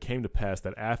says, and it came to pass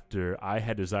that after I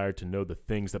had desired to know the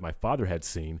things that my father had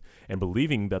seen, and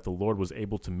believing that the Lord was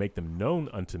able to make them known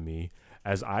unto me,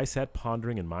 as I sat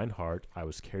pondering in mine heart, I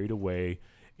was carried away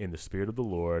in the spirit of the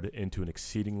Lord into an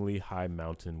exceedingly high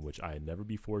mountain which I had never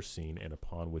before seen and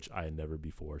upon which I had never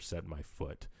before set my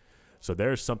foot. So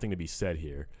there's something to be said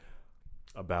here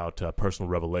about personal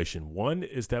revelation. One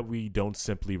is that we don't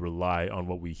simply rely on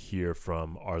what we hear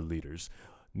from our leaders.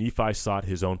 Nephi sought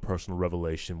his own personal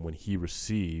revelation when he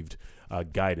received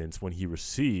guidance, when he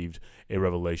received a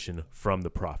revelation from the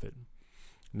prophet.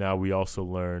 Now we also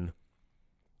learn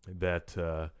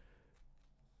that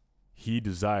he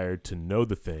desired to know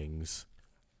the things,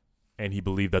 and he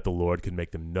believed that the Lord could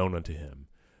make them known unto him.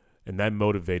 And that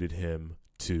motivated him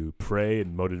to pray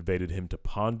and motivated him to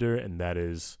ponder, and that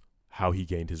is how he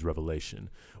gained his revelation,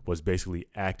 was basically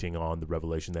acting on the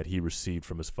revelation that he received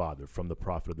from his father, from the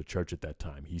prophet of the church at that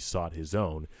time. He sought his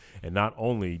own. And not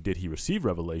only did he receive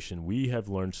revelation, we have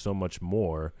learned so much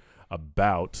more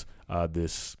about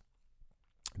this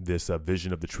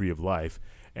vision of the tree of life.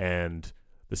 And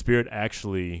the Spirit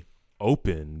actually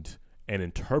opened and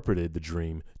interpreted the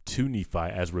dream to Nephi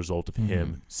as a result of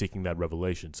him seeking that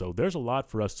revelation. So there's a lot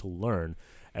for us to learn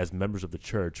as members of the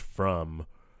church from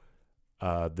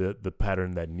the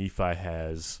pattern that Nephi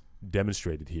has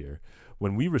demonstrated here.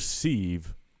 When we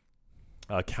receive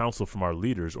counsel from our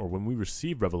leaders, or when we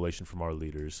receive revelation from our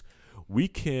leaders, we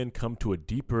can come to a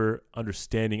deeper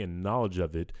understanding and knowledge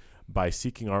of it by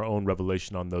seeking our own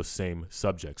revelation on those same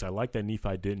subjects. I like that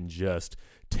Nephi didn't just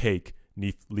take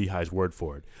Lehi's word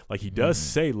for it. Like he does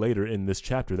say later in this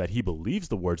chapter that he believes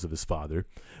the words of his father,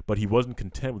 but he wasn't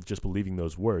content with just believing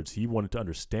those words. He wanted to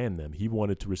understand them. He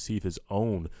wanted to receive his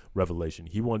own revelation.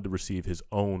 He wanted to receive his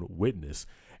own witness.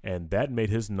 And that made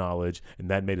his knowledge and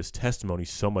that made his testimony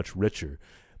so much richer.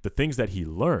 The things that he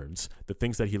learns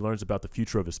about the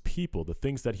future of his people, the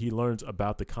things that he learns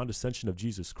about the condescension of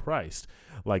Jesus Christ,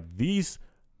 like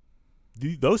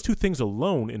those two things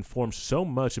alone inform so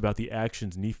much about the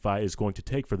actions Nephi is going to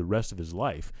take for the rest of his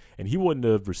life. And he wouldn't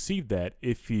have received that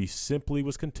if he simply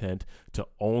was content to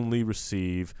only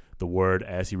receive the word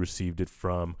as he received it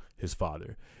from his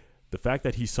father. The fact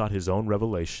that he sought his own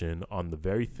revelation on the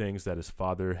very things that his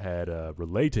father had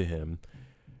relayed to him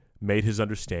made his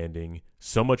understanding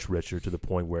so much richer, to the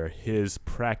point where his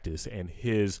practice and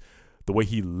the way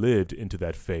he lived into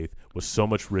that faith was so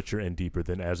much richer and deeper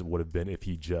than as it would have been if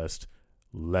he just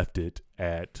left it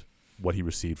at what he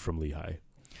received from Lehi.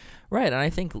 Right, and I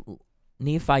think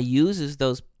Nephi uses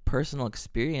those personal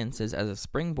experiences as a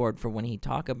springboard for when he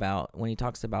talks about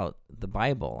the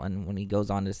Bible, and when he goes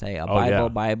on to say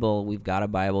Bible, we've got a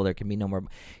Bible, there can be no more.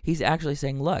 He's actually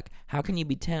saying, look, how can you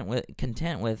be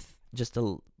content with just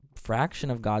a fraction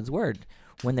of God's word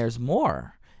when there's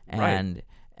more? And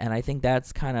I think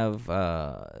that's kind of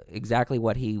exactly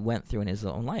what he went through in his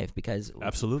own life, because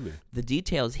absolutely the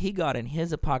details he got in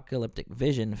his apocalyptic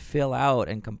vision fill out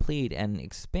and complete and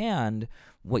expand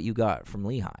what you got from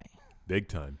Lehi. Big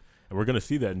time. And we're going to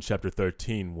see that in chapter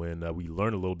 13 when we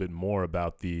learn a little bit more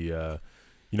about the,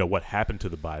 what happened to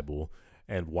the Bible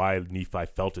and why Nephi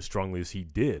felt as strongly as he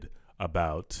did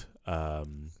about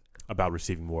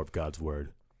receiving more of God's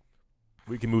word.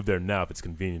 We can move there now if it's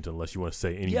convenient, unless you want to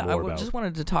say any more about... Yeah, I just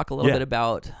wanted to talk a little bit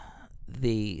about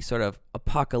the sort of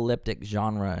apocalyptic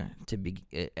genre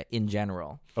in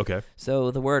general. Okay. So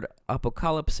the word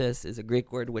apocalypsis is a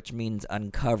Greek word which means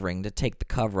uncovering, to take the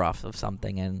cover off of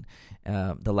something, and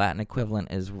the Latin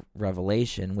equivalent is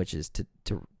revelation, which is to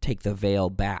take the veil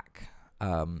back.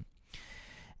 And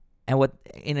what,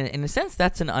 in a sense,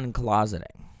 that's an uncloseting.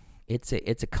 It's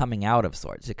a coming out of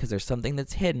sorts, because there's something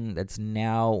that's hidden that's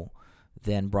now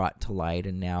then brought to light,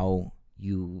 and now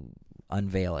you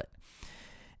unveil it.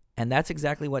 And that's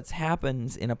exactly what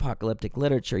happens in apocalyptic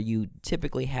literature. You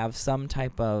typically have some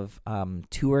type of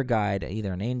tour guide,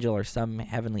 either an angel or some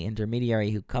heavenly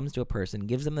intermediary, who comes to a person,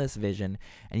 gives them this vision,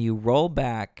 and you roll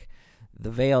back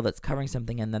the veil that's covering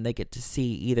something, and then they get to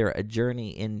see either a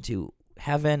journey into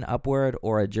heaven upward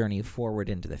or a journey forward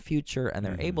into the future, and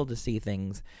they're able to see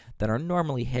things that are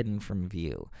normally hidden from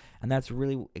view. And that's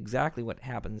really exactly what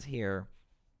happens here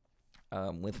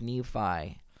with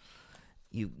Nephi.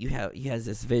 He has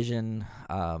this vision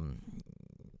of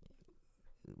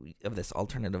this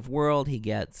alternative world. He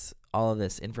gets all of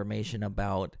this information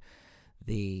about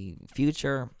the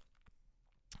future.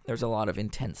 There's a lot of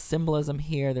intense symbolism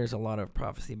here. There's a lot of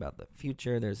prophecy about the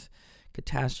future. There's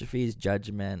catastrophes,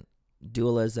 judgment,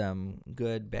 dualism,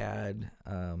 good, bad.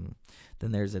 Then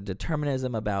there's a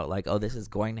determinism about, like, oh, this is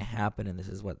going to happen, and this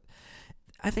is what...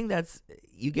 I think that's...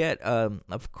 You get,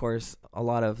 of course, a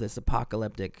lot of this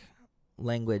apocalyptic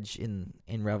language in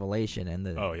Revelation. And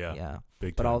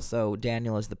Big but time. also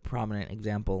Daniel is the prominent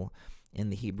example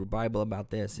in the Hebrew Bible about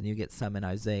this, and you get some in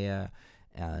Isaiah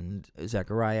and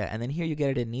Zechariah, and then here you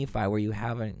get it in Nephi, where you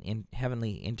have an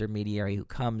heavenly intermediary who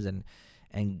comes and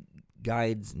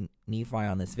guides Nephi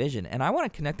on this vision. And I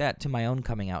want to connect that to my own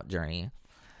coming out journey,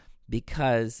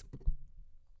 because,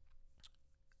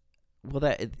 well,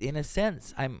 that in a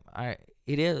sense,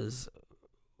 it is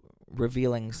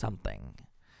revealing something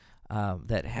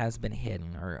that has been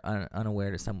hidden or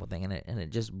unaware to something, and it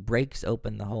just breaks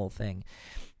open the whole thing.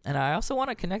 And I also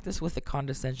want to connect this with the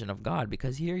condescension of God,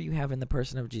 because here you have in the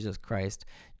person of Jesus Christ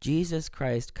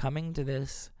coming to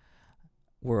this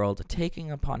world,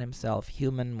 taking upon himself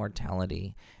human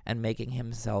mortality and making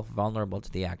himself vulnerable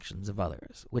to the actions of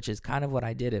others, which is kind of what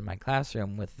I did in my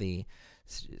classroom with the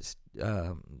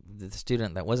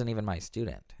student that wasn't even my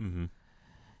student. Mm-hmm.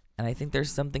 And I think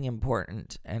there's something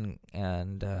important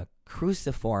and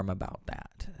cruciform about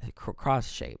that,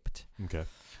 cross-shaped. Okay.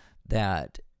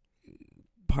 That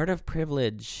part of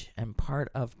privilege and part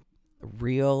of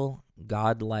real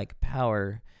godlike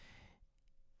power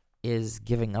is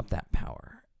giving up that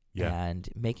power and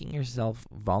making yourself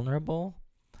vulnerable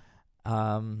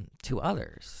to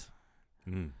others.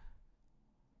 Mm.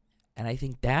 And I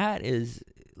think that is,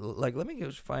 like, let me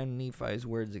just find Nephi's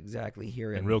words exactly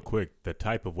here. And real quick, the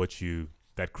type of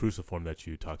that cruciform that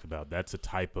you talked about, that's a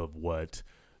type of what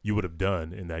you would have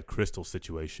done in that crystal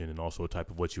situation, and also a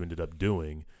type of what you ended up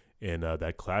doing in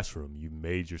that classroom. You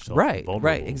made yourself vulnerable.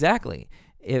 Right, exactly.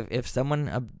 If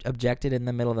someone objected in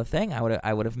the middle of the thing,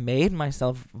 I would have made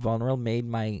myself vulnerable, made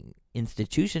my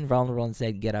institution vulnerable, and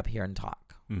said, "Get up here and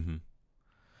talk." Mm-hmm.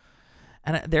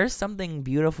 And there's something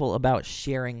beautiful about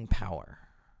sharing power.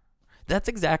 That's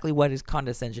exactly what his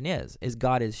condescension is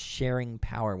God is sharing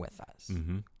power with us.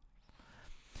 Mm-hmm.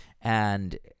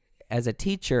 And as a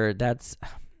teacher, that's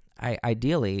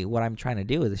ideally what I'm trying to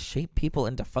do, is shape people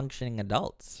into functioning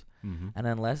adults. Mm-hmm.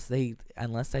 And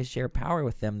unless I share power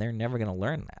with them, they're never going to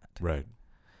learn that. Right.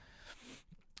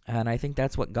 And I think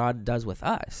that's what God does with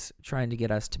us, trying to get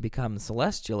us to become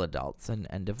celestial adults and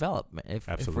develop.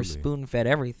 If we're spoon-fed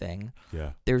everything,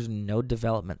 there's no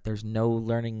development. There's no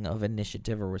learning of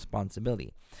initiative or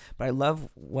responsibility. But I love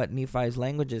what Nephi's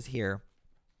language is here,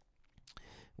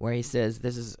 where he says,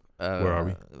 this is where are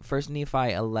we? 1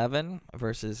 Nephi 11,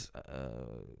 verses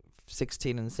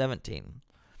 16 and 17.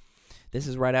 This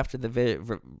is right after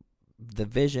the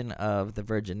vision of the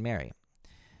Virgin Mary.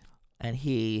 And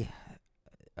he,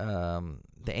 the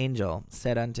angel,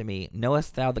 said unto me,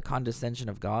 Knowest thou the condescension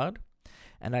of God?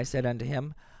 And I said unto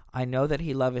him, I know that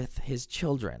he loveth his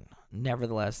children.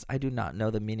 Nevertheless, I do not know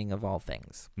the meaning of all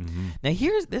things. Mm-hmm. Now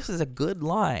this is a good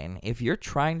line. If you're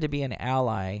trying to be an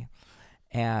ally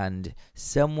and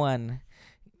someone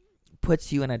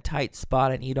puts you in a tight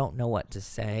spot and you don't know what to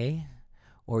say,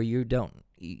 or you don't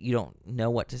know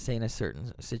what to say in a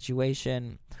certain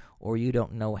situation, or you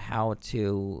don't know how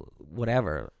to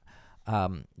whatever,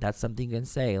 that's something you can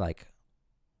say. Like,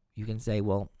 you can say,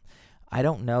 well, I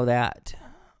don't know that,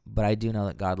 but I do know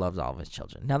that God loves all of his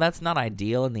children. Now, that's not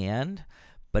ideal in the end,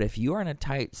 but if you are in a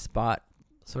tight spot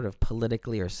sort of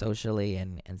politically or socially,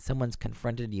 and someone's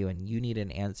confronted you and you need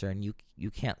an answer and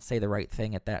you can't say the right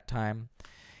thing at that time,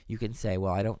 you can say,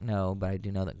 well, I don't know, but I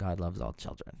do know that God loves all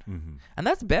children. Mm-hmm. And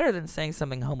that's better than saying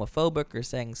something homophobic or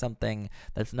saying something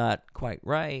that's not quite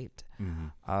right.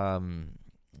 Mm-hmm.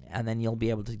 And then you'll be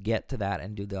able to get to that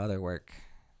and do the other work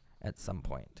at some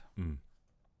point. Mm.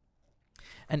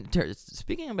 And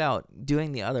speaking about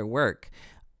doing the other work,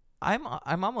 I'm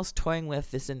almost toying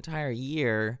with this entire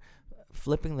year,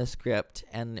 flipping the script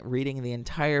and reading the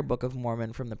entire Book of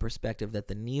Mormon from the perspective that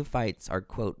the Nephites are,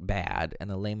 quote, bad and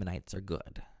the Lamanites are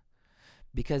good.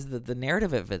 Because the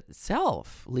narrative of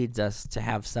itself leads us to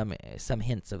have some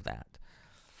hints of that.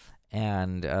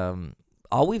 And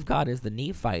all we've got is the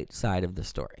Nephite side of the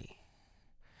story.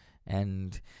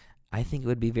 And I think it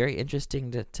would be very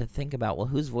interesting to think about, well,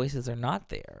 whose voices are not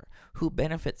there? Who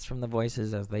benefits from the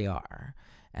voices as they are?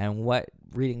 And what,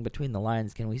 reading between the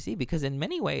lines, can we see? Because in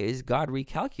many ways, God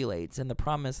recalculates, and the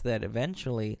promise that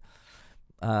eventually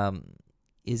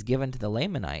is given to the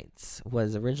Lamanites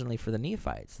was originally for the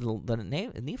Nephites.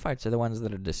 The Nephites are the ones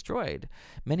that are destroyed.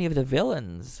 Many of the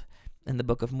villains in the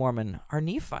Book of Mormon are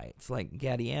Nephites, like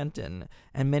Gadianton,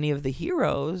 and many of the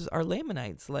heroes are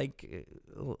Lamanites, like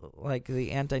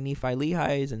the anti-Nephi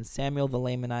Lehis and Samuel the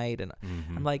Lamanite. And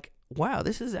Mm-hmm. I'm like, wow,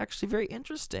 this is actually very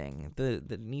interesting.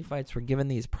 The Nephites were given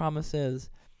these promises,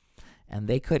 and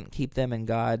they couldn't keep them, and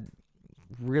God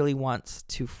really wants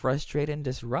to frustrate and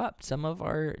disrupt some of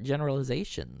our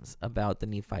generalizations about the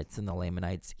Nephites and the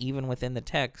Lamanites, even within the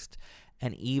text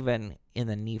and even in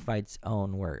the Nephites'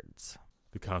 own words.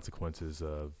 The consequences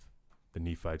of the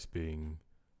Nephites being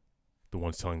the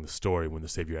ones telling the story when the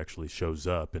Savior actually shows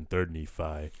up in 3rd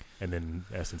Nephi, and then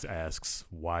in essence asks,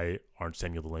 why aren't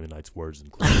Samuel the Lamanite's words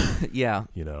included? Yeah.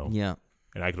 You know? Yeah.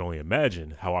 And I can only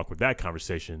imagine how awkward that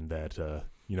conversation that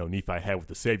Nephi had with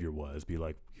the Savior was. Be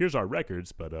like, here's our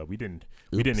records, but we didn't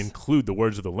include the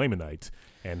words of the Lamanites,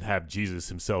 and have Jesus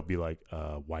himself be like,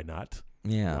 why not?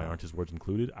 Yeah. Why aren't his words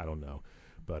included? I don't know,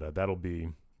 but that'll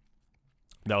be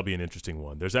an interesting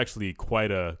one. There's actually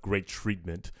quite a great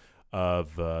treatment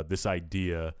of this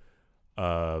idea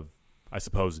of, I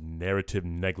suppose, narrative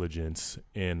negligence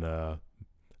in a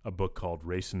book called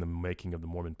Race in the Making of the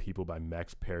Mormon People by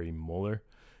Max Perry Muller.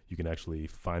 You can actually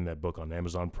find that book on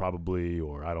Amazon probably,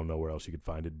 or I don't know where else you could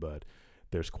find it, but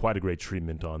there's quite a great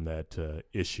treatment on that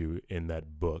issue in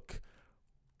that book.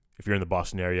 If you're in the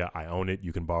Boston area, I own it.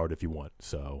 You can borrow it if you want.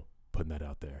 So putting that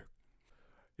out there.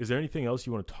 Is there anything else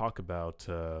you want to talk about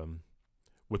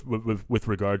with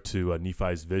regard to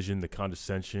Nephi's vision, the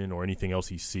condescension, or anything else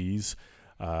he sees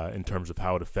in terms of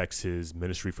how it affects his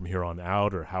ministry from here on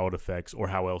out, or how it affects, or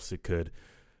how else it could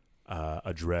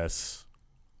address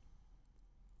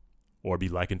or be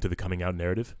likened to the coming out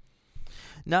narrative?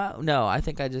 No. I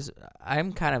think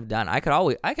I'm kind of done. I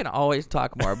can always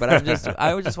talk more, but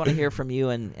I would just want to hear from you,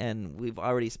 and we've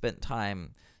already spent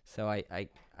time, so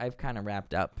I've kind of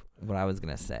wrapped up what I was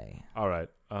gonna say. All right.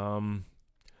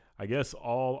 I guess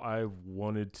all I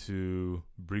wanted to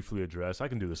briefly address, I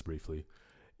can do this briefly,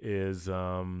 is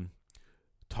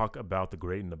talk about the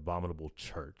great and abominable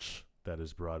church that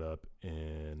is brought up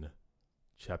in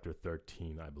chapter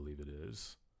 13, I believe it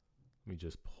is. Let me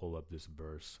just pull up this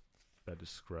verse that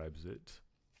describes it.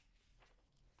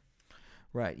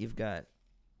 Right, you've got.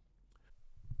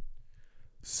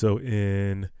 So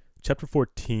in chapter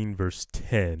 14, verse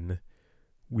 10,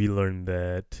 we learn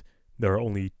that there are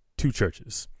only 2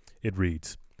 churches. It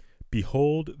reads,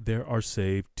 "Behold, there are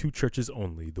saved 2 churches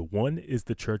only. The one is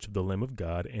the church of the Lamb of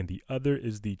God, and the other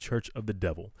is the church of the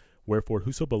devil. Wherefore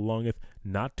whoso belongeth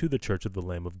not to the church of the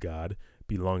Lamb of God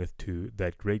belongeth to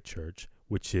that great church,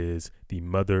 which is the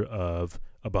mother of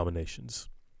abominations."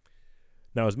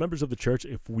 Now, as members of the church,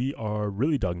 if we are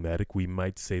really dogmatic, we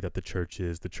might say that the church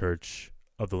is the church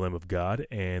of the Lamb of God,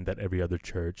 and that every other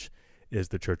church is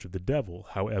the church of the devil.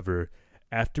 However,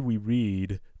 after we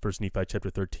read 1 Nephi chapter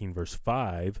 13, verse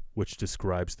 5, which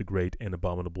describes the great and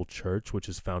abominable church, which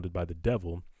is founded by the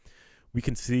devil, we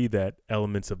can see that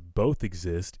elements of both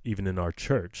exist even in our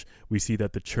church. We see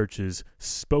that the churches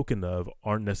spoken of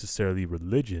aren't necessarily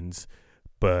religions,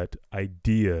 but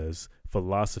ideas,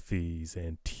 philosophies,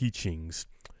 and teachings.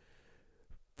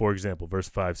 For example, verse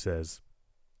 5 says,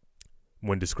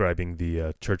 when describing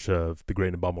the church of the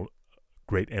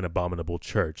great and abominable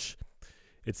church,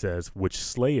 it says, "Which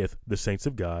slayeth the saints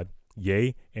of God,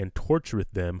 yea, and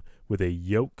tortureth them with a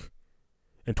yoke,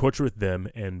 and tortureth them,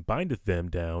 and bindeth them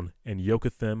down, and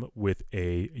yoketh them with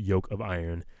a yoke of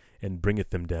iron, and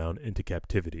bringeth them down into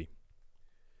captivity."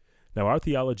 Now, our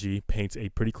theology paints a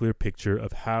pretty clear picture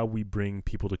of how we bring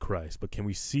people to Christ, but can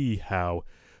we see how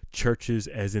churches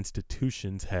as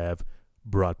institutions have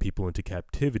brought people into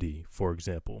captivity, for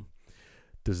example?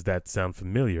 Does that sound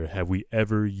familiar? Have we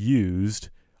ever used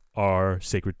our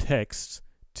sacred texts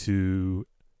to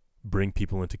bring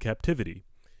people into captivity?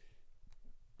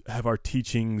 Have our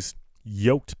teachings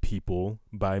yoked people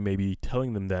by maybe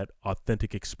telling them that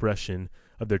authentic expression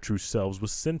of their true selves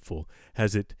was sinful?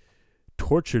 Has it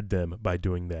tortured them by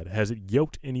doing that? Has it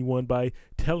yoked anyone by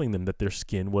telling them that their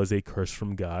skin was a curse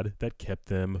from God that kept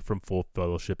them from full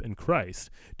fellowship in Christ?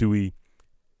 Do we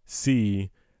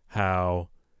see how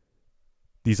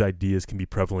these ideas can be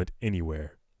prevalent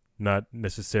anywhere, not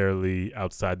necessarily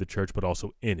outside the church, but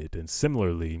also in it? And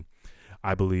similarly,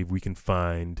 I believe we can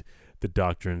find the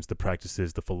doctrines, the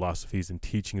practices, the philosophies, and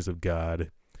teachings of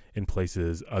God in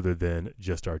places other than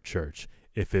just our church.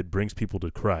 If it brings people to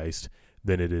Christ,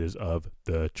 then it is of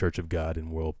the church of God,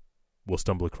 and we'll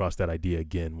stumble across that idea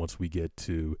again once we get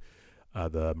to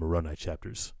the Moroni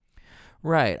chapters.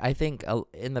 Right. I think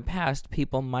in the past,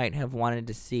 people might have wanted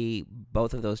to see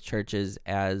both of those churches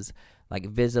as like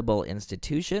visible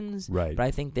institutions. Right. But I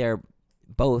think they're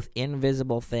both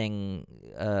invisible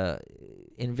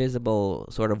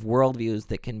sort of worldviews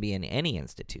that can be in any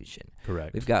institution.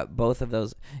 Correct. We've got both of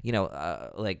those,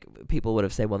 like people would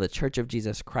have said, well, the Church of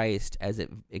Jesus Christ as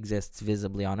it exists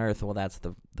visibly on earth, well, that's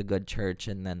the good church,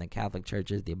 and then the Catholic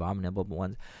Church is the abominable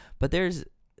ones. But there's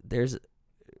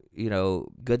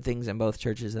good things in both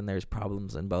churches, and there's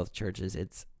problems in both churches.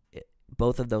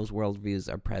 Both of those worldviews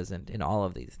are present in all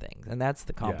of these things, and that's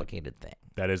the complicated thing.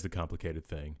 That is the complicated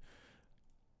thing.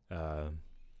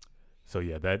 So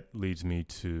yeah, that leads me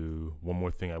to one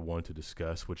more thing I wanted to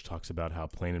discuss, which talks about how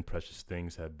plain and precious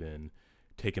things have been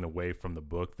taken away from the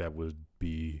book that would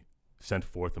be sent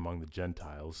forth among the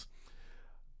Gentiles.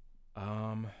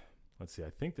 Let's see. I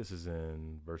think this is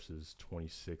in verses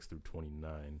 26 through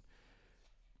 29.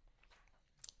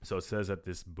 So it says that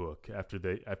this book, after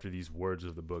these words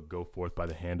of the book go forth by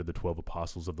the hand of the 12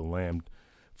 apostles of the Lamb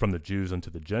from the Jews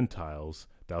unto the Gentiles,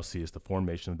 thou seest the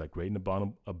formation of that great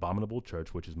and abominable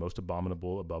church, which is most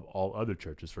abominable above all other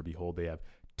churches. For behold, they have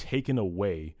taken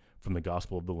away from the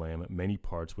gospel of the Lamb many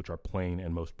parts which are plain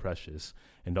and most precious,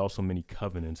 and also many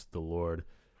covenants of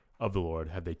the Lord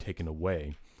have they taken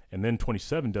away. And then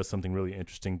 27 does something really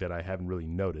interesting that I haven't really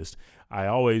noticed. I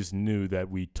always knew that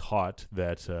we taught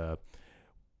that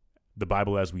the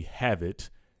Bible as we have it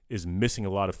is missing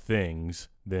a lot of things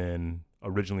than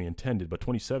originally intended, but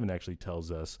 27 actually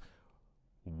tells us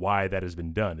why that has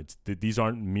been done. These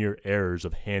aren't mere errors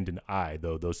of hand and eye,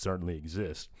 though those certainly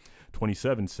exist.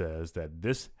 27 says that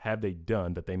this have they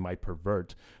done that they might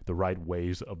pervert the right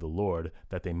ways of the Lord,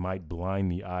 that they might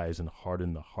blind the eyes and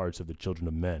harden the hearts of the children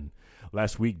of men.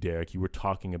 Last week, Derek, you were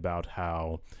talking about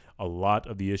how a lot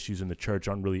of the issues in the church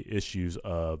aren't really issues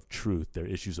of truth; they're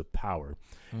issues of power.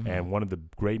 Mm-hmm. And one of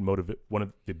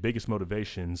the biggest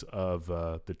motivations of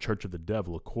the church of the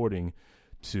devil, according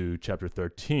to chapter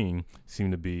 13, seem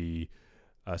to be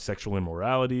sexual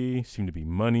immorality, seem to be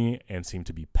money, and seem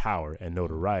to be power and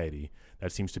notoriety.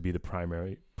 That seems to be the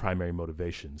primary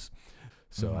motivations.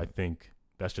 So I think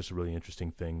that's just a really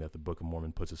interesting thing that the Book of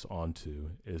Mormon puts us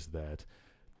onto, is that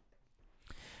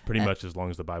pretty much as long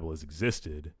as the Bible has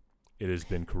existed, it has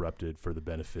been corrupted for the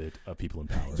benefit of people in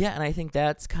power. Yeah, and I think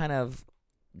that's kind of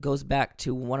goes back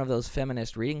to one of those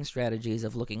feminist reading strategies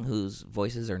of looking whose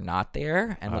voices are not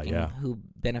there and looking who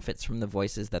benefits from the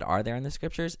voices that are there in the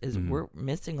scriptures. Is we're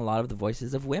missing a lot of the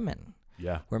voices of women.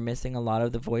 Yeah, we're missing a lot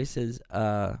of the voices.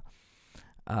 We're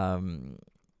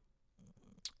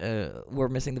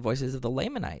missing the voices of the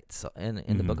Lamanites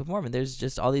in the Book of Mormon. There's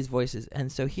just all these voices,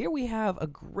 and so here we have a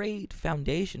great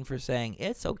foundation for saying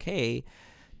it's okay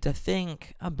to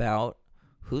think about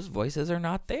whose voices are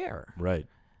not there, right,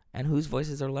 and whose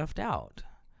voices are left out.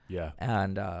 Yeah,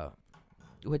 and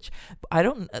which I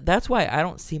don't. That's why I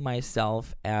don't see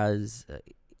myself as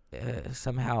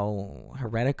somehow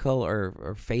heretical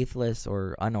or faithless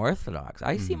or unorthodox.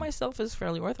 I see myself as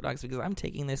fairly orthodox because I'm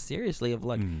taking this seriously of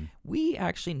we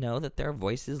actually know that there are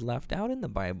voices left out in the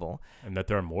Bible. And that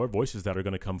there are more voices that are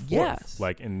going to come forth. Yes.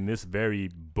 Like in this very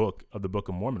book of the Book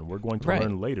of Mormon, we're going to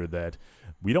learn later that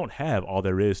we don't have all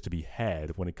there is to be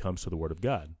had when it comes to the Word of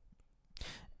God.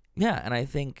 Yeah, and I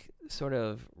think sort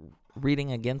of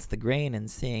reading against the grain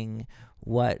and seeing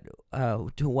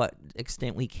to what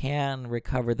extent we can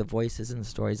recover the voices and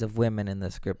stories of women in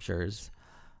the scriptures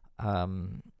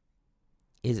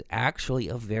is actually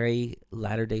a very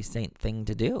Latter-day Saint thing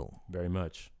to do. Very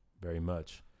much, very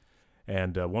much.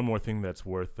 And one more thing that's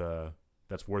worth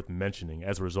mentioning,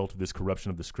 as a result of this corruption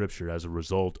of the scripture, as a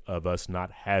result of us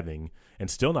not having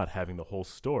and still not having the whole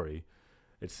story,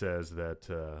 it says that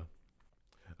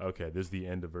this is the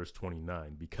end of verse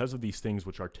 29. Because of these things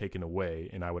which are taken away,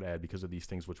 and I would add, because of these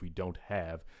things which we don't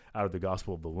have out of the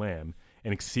gospel of the Lamb,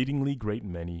 an exceedingly great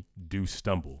many do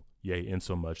stumble, yea,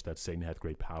 insomuch that Satan hath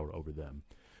great power over them.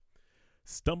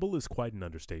 Stumble is quite an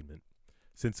understatement.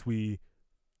 Since we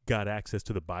got access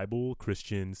to the Bible,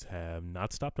 Christians have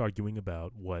not stopped arguing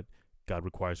about what God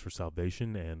requires for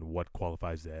salvation and what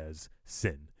qualifies as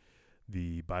sin.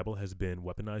 The Bible has been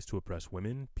weaponized to oppress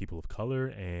women, people of color,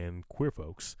 and queer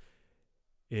folks.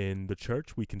 In the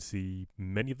church, we can see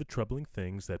many of the troubling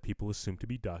things that people assume to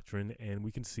be doctrine, and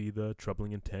we can see the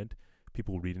troubling intent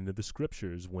people read into the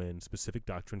scriptures when specific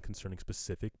doctrine concerning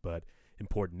specific but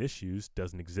important issues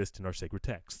doesn't exist in our sacred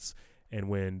texts. And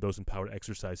when those in power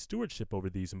exercise stewardship over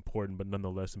these important but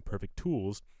nonetheless imperfect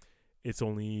tools, it's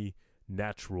only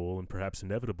natural and perhaps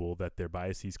inevitable that their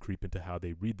biases creep into how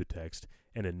they read the text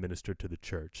and administer to the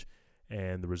church.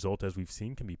 And the result, as we've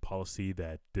seen, can be policy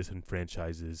that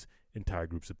disenfranchises entire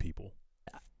groups of people.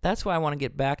 That's why I want to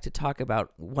get back to talk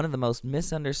about one of the most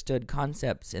misunderstood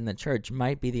concepts in the church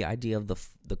might be the idea of the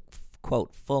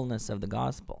quote, fullness of the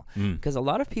gospel. Because a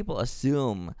lot of people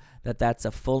assume that that's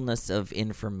a fullness of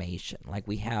information. Like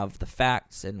we have the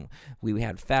facts and we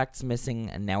had facts missing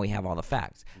and now we have all the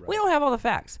facts. Right. We don't have all the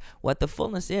facts. What the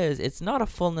fullness is, it's not a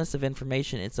fullness of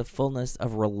information. It's a fullness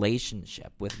of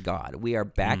relationship with God. We are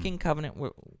back in covenant.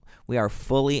 We are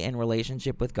fully in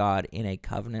relationship with God in a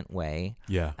covenant way.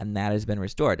 Yeah. And that has been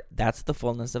restored. That's the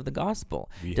fullness of the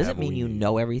gospel. It doesn't mean you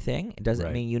know everything. It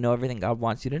doesn't mean you know everything God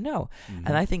wants you to know.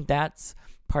 And I think that's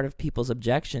part of people's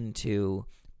objection to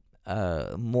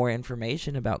more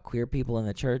information about queer people in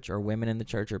the church or women in the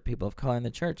church or people of color in the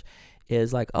church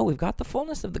is like, oh, we've got the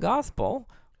fullness of the gospel.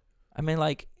 I mean,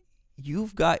 like,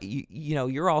 you've got,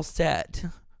 you're all set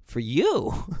for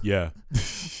you. Yeah.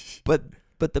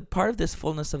 But the part of this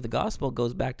fullness of the gospel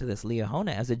goes back to this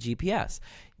Liahona as a GPS.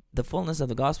 The fullness of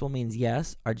the gospel means,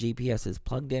 yes, our GPS is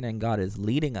plugged in and God is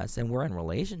leading us and we're in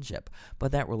relationship.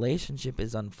 But that relationship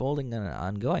is unfolding and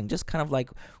ongoing. Just kind of like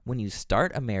when you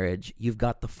start a marriage, you've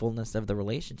got the fullness of the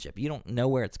relationship. You don't know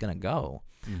where it's going to go,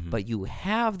 but you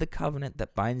have the covenant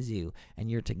that binds you and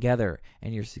you're together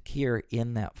and you're secure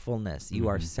in that fullness. You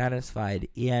are satisfied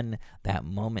in that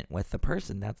moment with the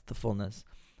person. That's the fullness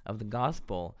of the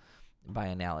gospel by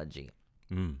analogy.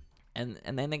 And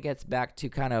then it gets back to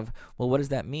kind of, well, what does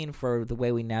that mean for the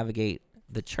way we navigate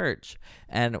the church?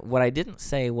 And what I didn't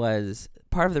say was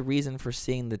part of the reason for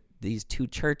seeing these two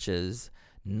churches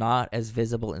not as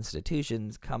visible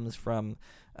institutions comes from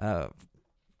 1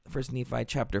 Nephi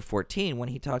chapter 14 when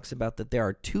he talks about that there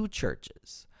are two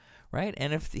churches, right?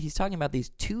 And if he's talking about these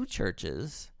two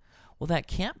churches, well, that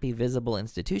can't be visible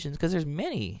institutions because there's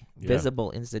many visible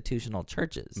institutional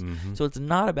churches. So it's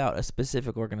not about a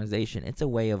specific organization. It's a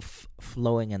way of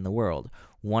flowing in the world.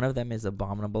 One of them is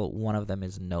abominable. One of them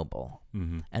is noble.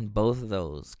 And both of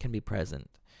those can be present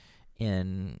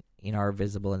in our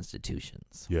visible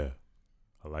institutions. Yeah,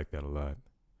 I like that a lot.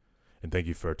 And thank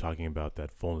you for talking about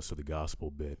that fullness of the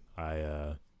gospel bit.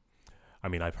 I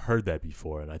mean, I've heard that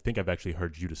before, and I think I've actually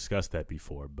heard you discuss that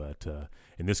before, but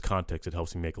in this context, it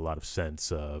helps me make a lot of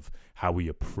sense of how we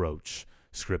approach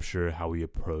Scripture, how we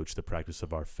approach the practice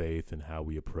of our faith, and how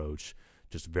we approach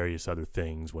just various other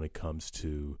things when it comes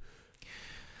to,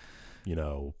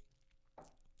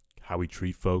 how we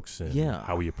treat folks and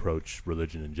how we approach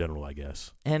religion in general, I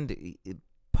guess. And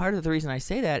part of the reason I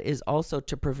say that is also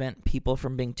to prevent people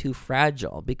from being too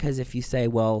fragile, because if you say,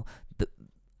 well,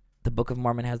 the Book of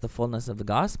Mormon has the fullness of the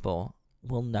gospel.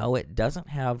 Well, no, it doesn't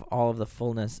have all of the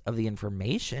fullness of the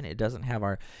information. It doesn't have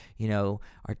our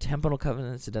temporal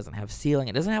covenants. It doesn't have sealing.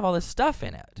 It doesn't have all this stuff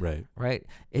in it. Right.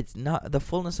 It's not, the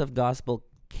fullness of gospel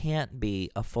can't be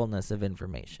a fullness of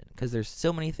information because there's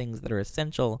so many things that are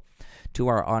essential to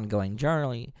our ongoing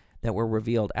journey that were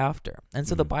revealed after. And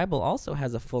so the Bible also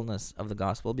has a fullness of the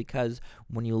gospel because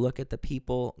when you look at the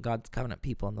people, God's covenant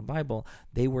people in the Bible,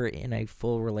 they were in a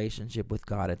full relationship with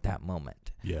God at that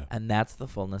moment. Yeah. And that's the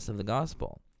fullness of the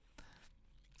gospel.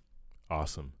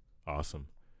 Awesome.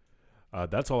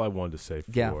 That's all I wanted to say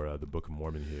for the Book of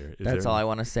Mormon here. That's all I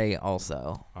want to say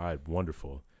also. All right,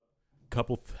 wonderful.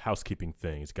 Couple housekeeping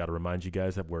things. Got to remind you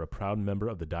guys that we're a proud member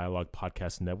of the Dialogue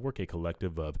Podcast Network, a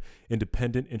collective of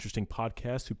independent, interesting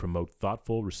podcasts who promote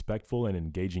thoughtful, respectful, and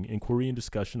engaging inquiry and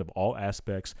discussion of all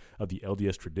aspects of the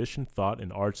LDS tradition, thought,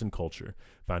 and arts and culture.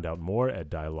 Find out more at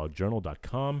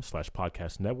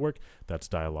dialoguejournal.com/podcast network. That's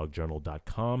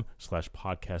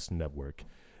dialoguejournal.com/podcast network.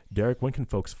 Derek, when can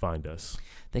folks find us?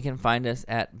 They can find us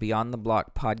at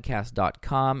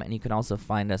beyondtheblockpodcast.com, and you can also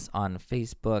find us on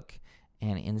Facebook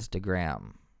and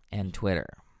Instagram and Twitter.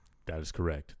 That is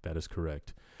correct.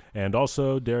 And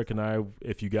also, Derek and I,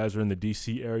 if you guys are in the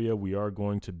D.C. area, we are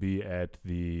going to be at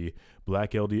the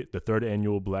third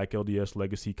annual Black LDS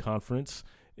Legacy Conference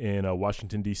in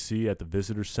Washington, D.C. at the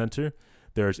Visitor Center.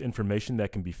 There's information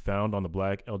that can be found on the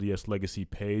Black LDS Legacy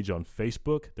page on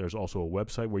Facebook. There's also a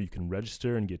website where you can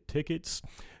register and get tickets.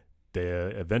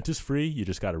 The event is free. You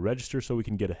just got to register so we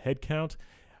can get a head count.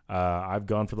 I've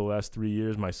gone for the last 3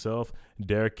 years myself.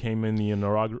 Derek came in the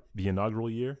inaugural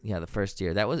year. Yeah, the first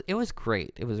year. It was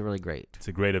great. It was really great. It's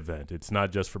a great event. It's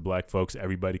not just for black folks.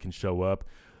 Everybody can show up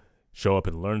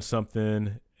and learn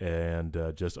something, and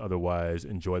just otherwise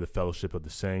enjoy the fellowship of the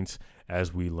saints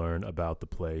as we learn about the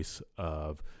place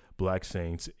of black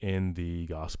saints in the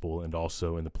gospel, and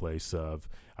also in the place of,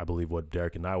 I believe, what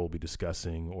Derek and I will be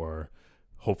discussing or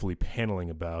hopefully paneling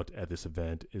about at this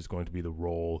event is going to be the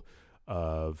role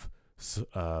of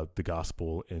the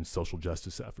gospel in social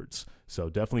justice efforts. So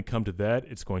definitely come to that.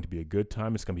 It's going to be a good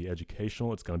time. It's going to be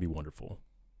educational. It's going to be wonderful.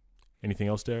 Anything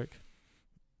else, Derek?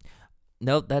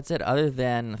 Nope, that's it. Other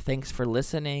than thanks for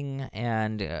listening,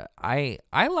 and I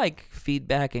like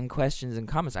feedback and questions and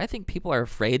comments. I think people are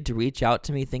afraid to reach out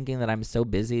to me thinking that I'm so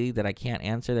busy that I can't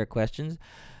answer their questions.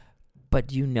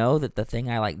 But you know that the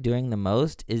thing I like doing the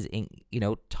most is,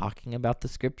 talking about the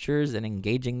scriptures and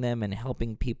engaging them and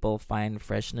helping people find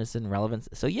freshness and relevance.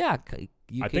 So, yeah. I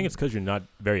think it's because you're not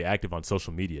very active on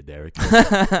social media, Derek.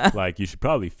 Like, you should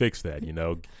probably fix that,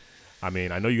 I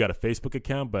mean, I know you got a Facebook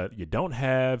account, but you don't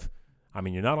have,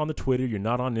 you're not on the Twitter. You're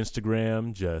not on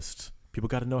Instagram. Just people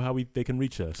got to know how they can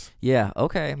reach us. Yeah,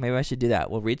 okay. Maybe I should do that.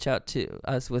 We'll reach out to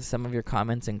us with some of your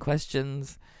comments and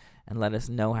questions. and let us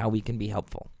know how we can be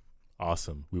helpful.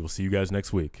 Awesome. We will see you guys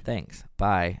next week. Thanks.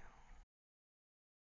 Bye.